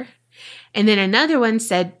Fisher. And then another one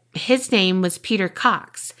said his name was Peter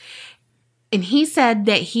Cox. And he said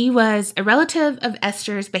that he was a relative of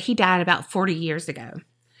Esther's, but he died about 40 years ago.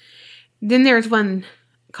 Then there's one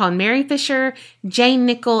called Mary Fisher, Jane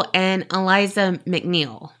Nickel, and Eliza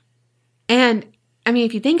McNeil. And, I mean,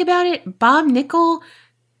 if you think about it, Bob Nickel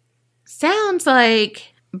sounds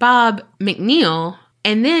like Bob McNeil.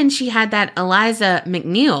 And then she had that Eliza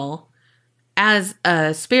McNeil as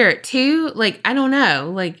a spirit, too. Like, I don't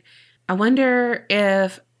know. Like, I wonder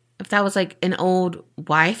if that was, like, an old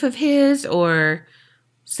wife of his or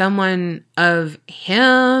someone of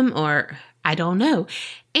him or I don't know.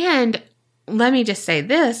 And let me just say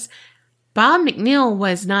this, Bob McNeil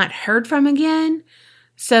was not heard from again,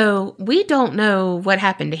 so we don't know what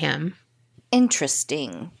happened to him.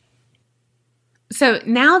 Interesting. So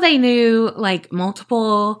now they knew, like,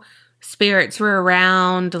 multiple spirits were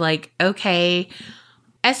around, like, okay.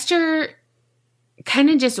 Esther kind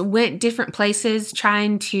of just went different places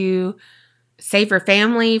trying to save her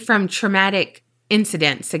family from traumatic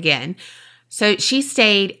incidents again. So she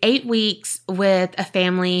stayed 8 weeks with a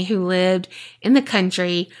family who lived in the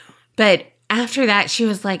country. But after that, she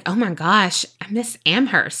was like, oh my gosh, I miss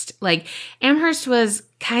Amherst. Like, Amherst was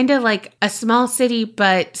kind of like a small city,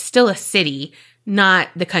 but still a city, not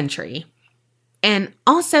the country. And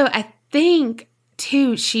also, I think,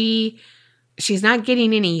 too, she's not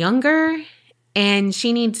getting any younger. and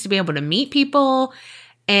she needs to be able to meet people,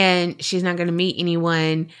 and she's not going to meet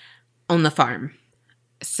anyone on the farm,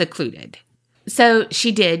 secluded. So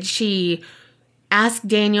she did. She asked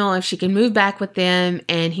Daniel if she could move back with them,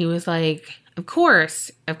 and he was like, of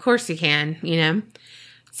course you can, you know.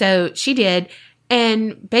 So she did,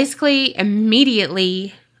 and basically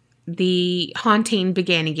immediately the haunting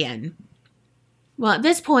began again. Well, at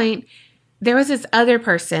this point, there was this other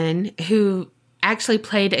person who actually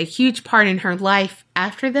played a huge part in her life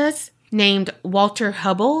after this, named Walter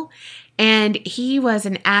Hubble, and he was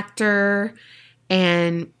an actor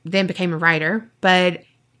and then became a writer, but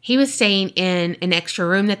he was staying in an extra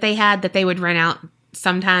room that they would rent out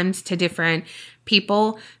sometimes to different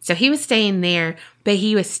people. So he was staying there, but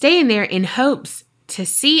he was staying there in hopes to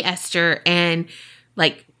see Esther and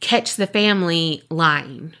like catch the family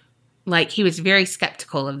lying. Like, he was very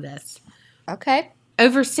skeptical of this. Okay.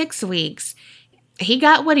 Over 6 weeks, he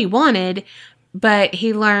got what he wanted, but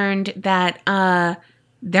he learned that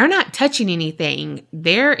they're not touching anything.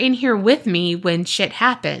 They're in here with me when shit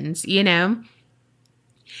happens, you know?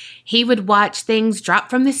 He would watch things drop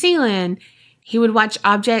from the ceiling. He would watch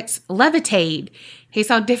objects levitate. He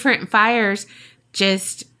saw different fires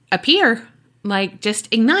just appear, like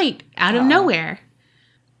just ignite out of nowhere.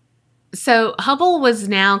 So Hubble was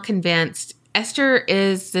now convinced Esther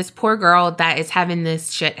is this poor girl that is having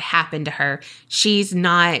this shit happen to her. She's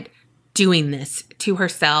not doing this to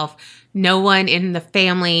herself. No one in the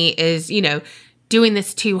family is, you know, doing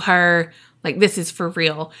this to her. Like, this is for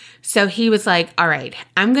real. So he was like, all right,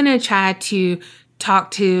 I'm going to try to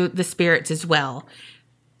talk to the spirits as well.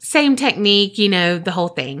 Same technique, you know, the whole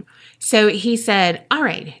thing. So he said, all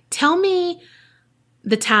right, tell me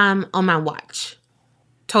the time on my watch.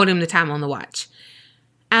 Told him the time on the watch.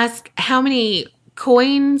 Asked how many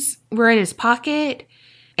coins were in his pocket,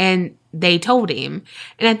 and they told him.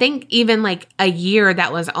 And I think even like a year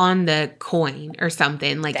that was on the coin or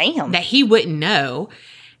something, like Damn. that he wouldn't know.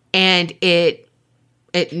 And it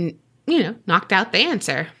you know, knocked out the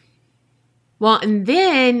answer. Well, and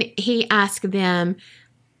then he asked them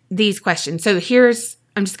these questions. So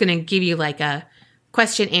I'm just going to give you like a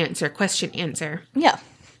question, answer. Yeah.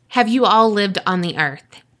 Have you all lived on the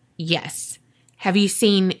earth? Yes. Have you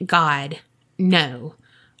seen God? No.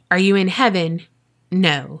 Are you in heaven?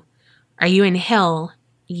 No. Are you in hell?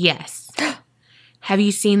 Yes. Have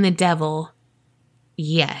you seen the devil?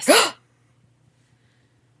 Yes.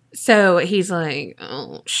 So he's like,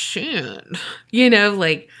 oh, shit. You know,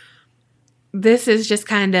 like, this is just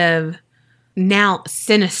kind of now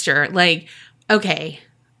sinister. Like, okay,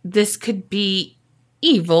 this could be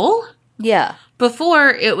evil. Yeah. Before,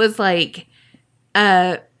 it was like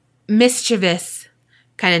a mischievous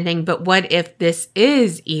kind of thing. But what if this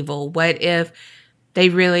is evil? What if they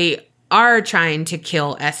really are trying to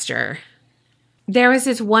kill Esther? There was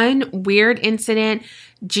this one weird incident,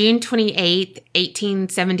 June 28th,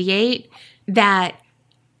 1878, that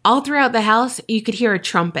all throughout the house, you could hear a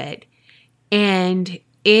trumpet. And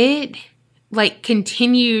it, like,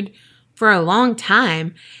 continued for a long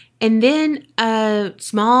time. And then a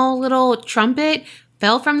small little trumpet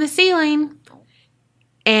fell from the ceiling.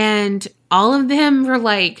 And all of them were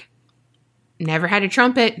like, never had a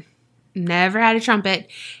trumpet. Never had a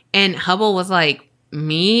trumpet. And Hubble was like,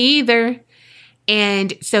 me either.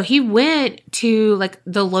 And so he went to like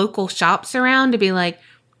the local shops around to be like,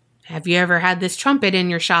 have you ever had this trumpet in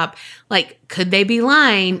your shop? Like, could they be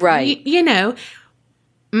lying? Right. You know.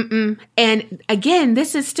 And again,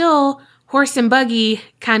 this is still horse and buggy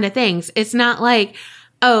kind of things. It's not like,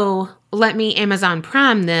 oh, let me Amazon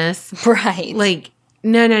Prime this. Right. Like,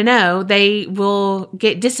 no. They will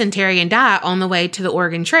get dysentery and die on the way to the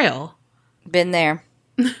Oregon Trail. Been there.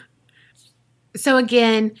 So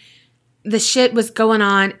again, the shit was going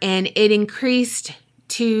on, and it increased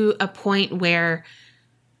to a point where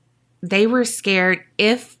they were scared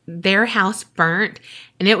if their house burnt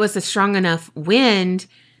and it was a strong enough wind,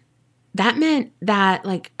 that meant that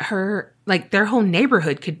their whole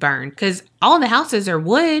neighborhood could burn, because all the houses are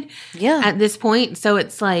wood at this point. So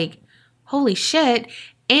it's like, holy shit.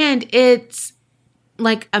 And it's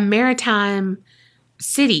like a maritime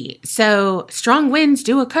city. So strong winds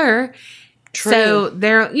do occur. True. So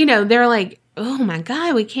they're like, oh my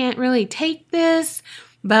God, we can't really take this.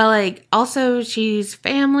 But like, also she's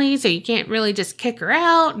family, so you can't really just kick her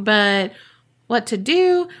out, but what to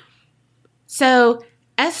do? So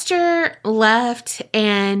Esther left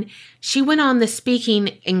and she went on the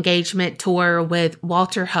speaking engagement tour with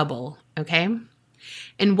Walter Hubble, okay?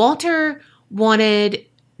 And Walter wanted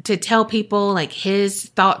to tell people like his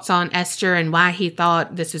thoughts on Esther and why he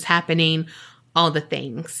thought this was happening, all the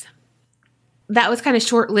things. that was kind of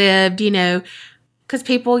short-lived, because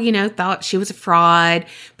people, thought she was a fraud,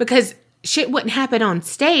 because shit wouldn't happen on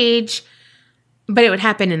stage, but it would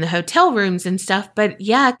happen in the hotel rooms and stuff. But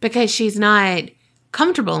yeah, because she's not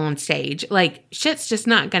comfortable on stage, like, shit's just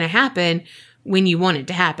not going to happen when you want it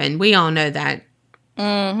to happen. We all know that.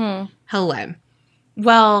 Mm-hmm. Hello.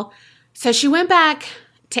 Well, so she went back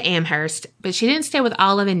to Amherst, but she didn't stay with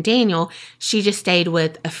Olive and Daniel. She just stayed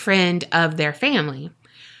with a friend of their family.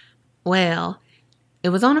 Well, it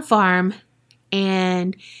was on a farm,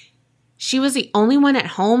 and she was the only one at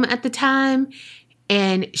home at the time,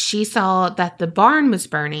 and she saw that the barn was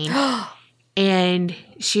burning, and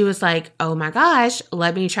she was like, oh my gosh,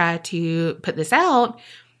 let me try to put this out.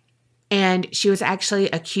 And she was actually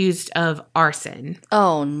accused of arson.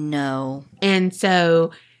 Oh, no. And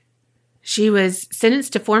so she was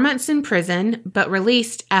sentenced to 4 months in prison, but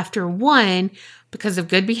released after 1 because of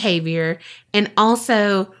good behavior, and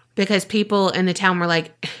also because people in the town were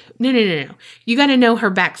like, no. You got to know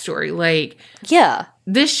her backstory. Like, yeah,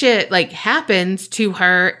 this shit, like, happens to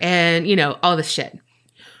her and, all this shit.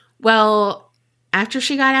 Well, after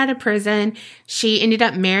she got out of prison, she ended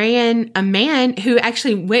up marrying a man who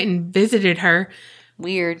actually went and visited her.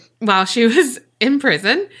 Weird. While she was in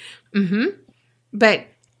prison. Mm-hmm. But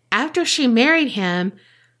after she married him,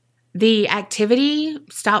 the activity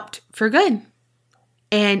stopped for good.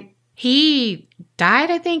 And he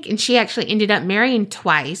died, I think, and she actually ended up marrying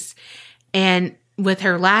twice. And with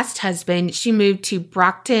her last husband, she moved to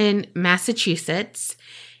Brockton, Massachusetts,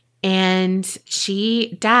 and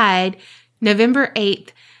she died November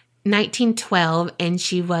 8th, 1912, and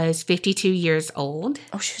she was 52 years old.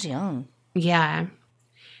 Oh, she was young. Yeah.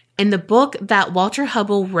 And the book that Walter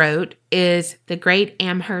Hubbell wrote is The Great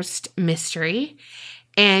Amherst Mystery.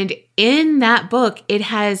 And in that book, it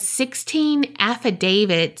has 16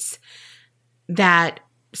 affidavits that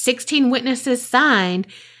 16 witnesses signed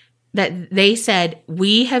that they said,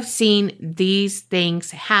 we have seen these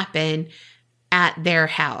things happen at their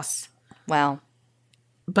house. Wow.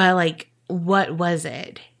 But, like, what was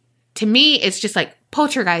it? To me, it's just like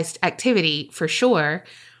poltergeist activity for sure,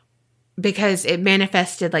 because it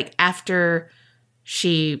manifested like after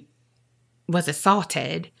she was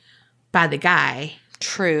assaulted by the guy.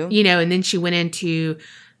 True. And then she went into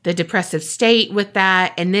the depressive state with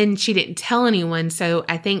that, and then she didn't tell anyone. So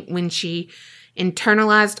I think when she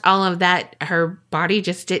internalized all of that, her body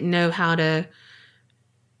just didn't know how to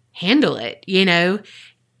handle it,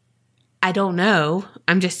 I don't know.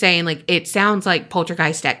 I'm just saying, like, it sounds like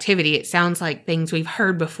poltergeist activity. It sounds like things we've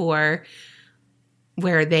heard before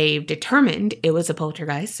where they've determined it was a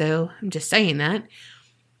poltergeist. So I'm just saying that.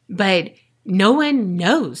 But no one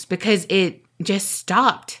knows because it just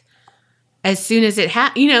stopped as soon as it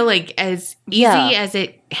happened. Like, as easy as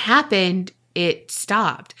it happened, it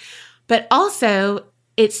stopped. But also,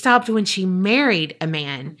 it stopped when she married a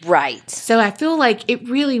man. Right. So I feel like it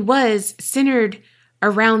really was centered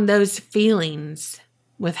around those feelings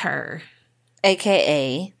with her.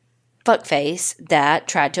 AKA fuckface that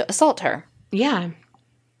tried to assault her. Yeah.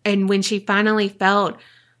 And when she finally felt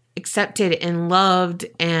accepted and loved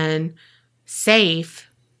and safe,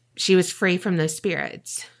 she was free from those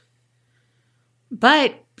spirits.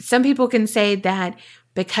 But some people can say that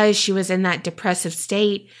because she was in that depressive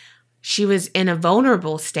state, she was in a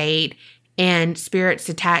vulnerable state, and spirits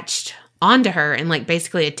attached onto her and like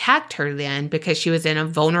basically attacked her then because she was in a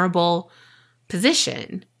vulnerable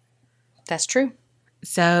position. That's true.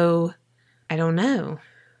 So I don't know.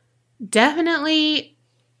 Definitely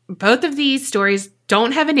both of these stories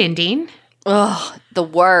don't have an ending. Ugh, the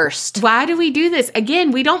worst. Why do we do this?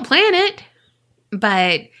 Again, we don't plan it.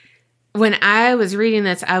 But when I was reading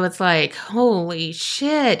this, I was like, holy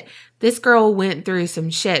shit. This girl went through some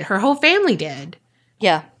shit. Her whole family did.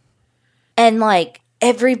 Yeah. And like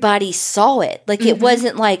everybody saw it. Like it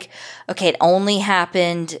wasn't like, okay, it only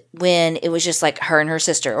happened when it was just like her and her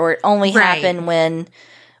sister, or it only happened when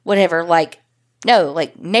whatever. Like, no,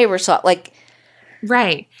 like neighbors saw it. Like,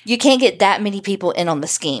 right. You can't get that many people in on the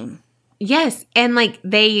scheme. Yes. And like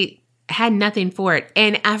they had nothing for it.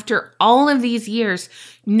 And after all of these years,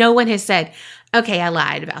 no one has said, okay, I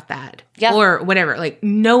lied about that. Yeah. Or whatever. Like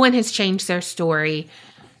no one has changed their story.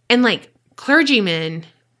 And like clergymen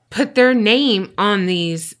put their name on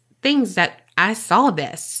these things that I saw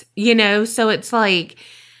this, So it's like,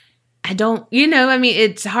 I don't, I mean,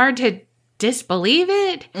 it's hard to disbelieve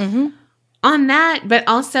it on that. But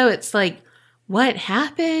also it's like, what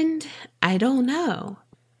happened? I don't know.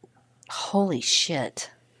 Holy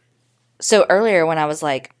shit. So earlier when I was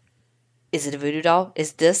like, is it a voodoo doll?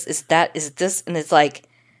 Is this? Is that? Is this? And it's like,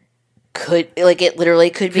 it literally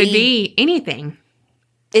could be. Could be anything.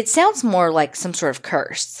 It sounds more like some sort of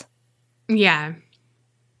curse. Yeah.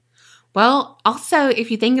 Well, also,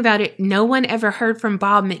 if you think about it, no one ever heard from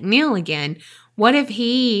Bob McNeil again. What if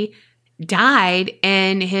he died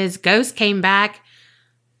and his ghost came back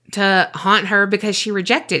to haunt her because she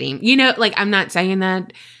rejected him? You know, like, I'm not saying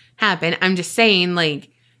that happened. I'm just saying, like,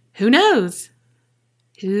 who knows?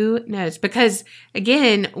 Who knows? Because,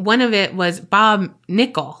 again, one of it was Bob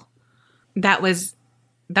Nickel. That was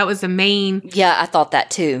the main Yeah, I thought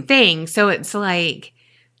that too. thing. So it's like,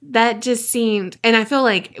 that just seemed, and I feel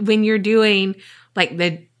like when you're doing like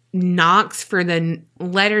the knocks for the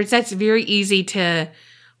letters, that's very easy to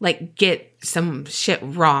like get some shit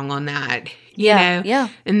wrong on that. You know? Yeah.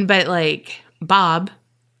 And but like Bob,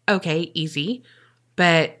 okay, easy.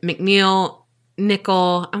 But McNeil,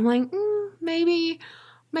 Nickel, I'm like, maybe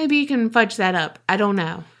you can fudge that up. I don't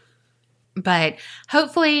know. But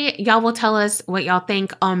hopefully y'all will tell us what y'all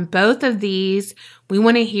think on both of these. We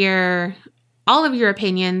want to hear all of your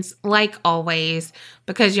opinions, like always,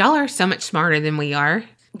 because y'all are so much smarter than we are.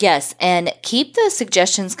 Yes, and keep the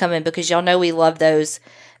suggestions coming because y'all know we love those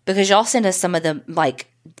because y'all send us some of the like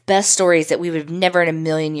best stories that we would have never in a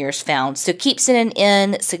million years found. So keep sending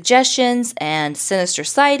in suggestions and sinister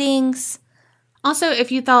sightings. Also,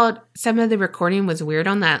 if you thought some of the recording was weird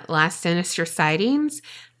on that last Sinister Sightings,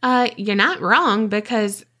 you're not wrong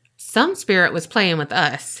because some spirit was playing with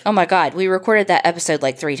us. Oh my God, we recorded that episode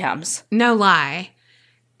like 3 times. No lie.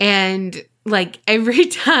 And like every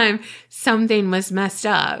time something was messed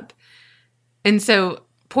up. And so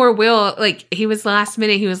poor Will, like he was last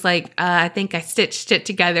minute, he was like, I think I stitched it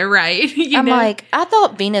together right. I'm like, I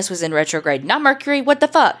thought Venus was in retrograde, not Mercury. What the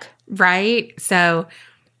fuck? Right? So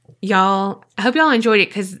y'all, I hope y'all enjoyed it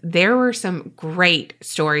because there were some great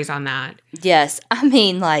stories on that. Yes. I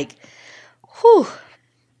mean, like, whew.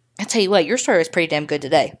 I tell you what, your story was pretty damn good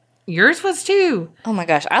today. Yours was too. Oh my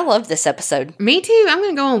gosh, I loved this episode. Me too. I'm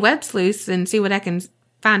going to go on Web Sleuths and see what I can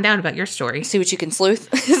find out about your story. See what you can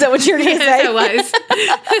sleuth? Is that what you're going to say?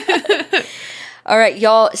 It was. All right,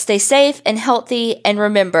 y'all, stay safe and healthy, and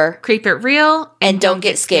remember, Creep it real and don't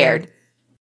get scared.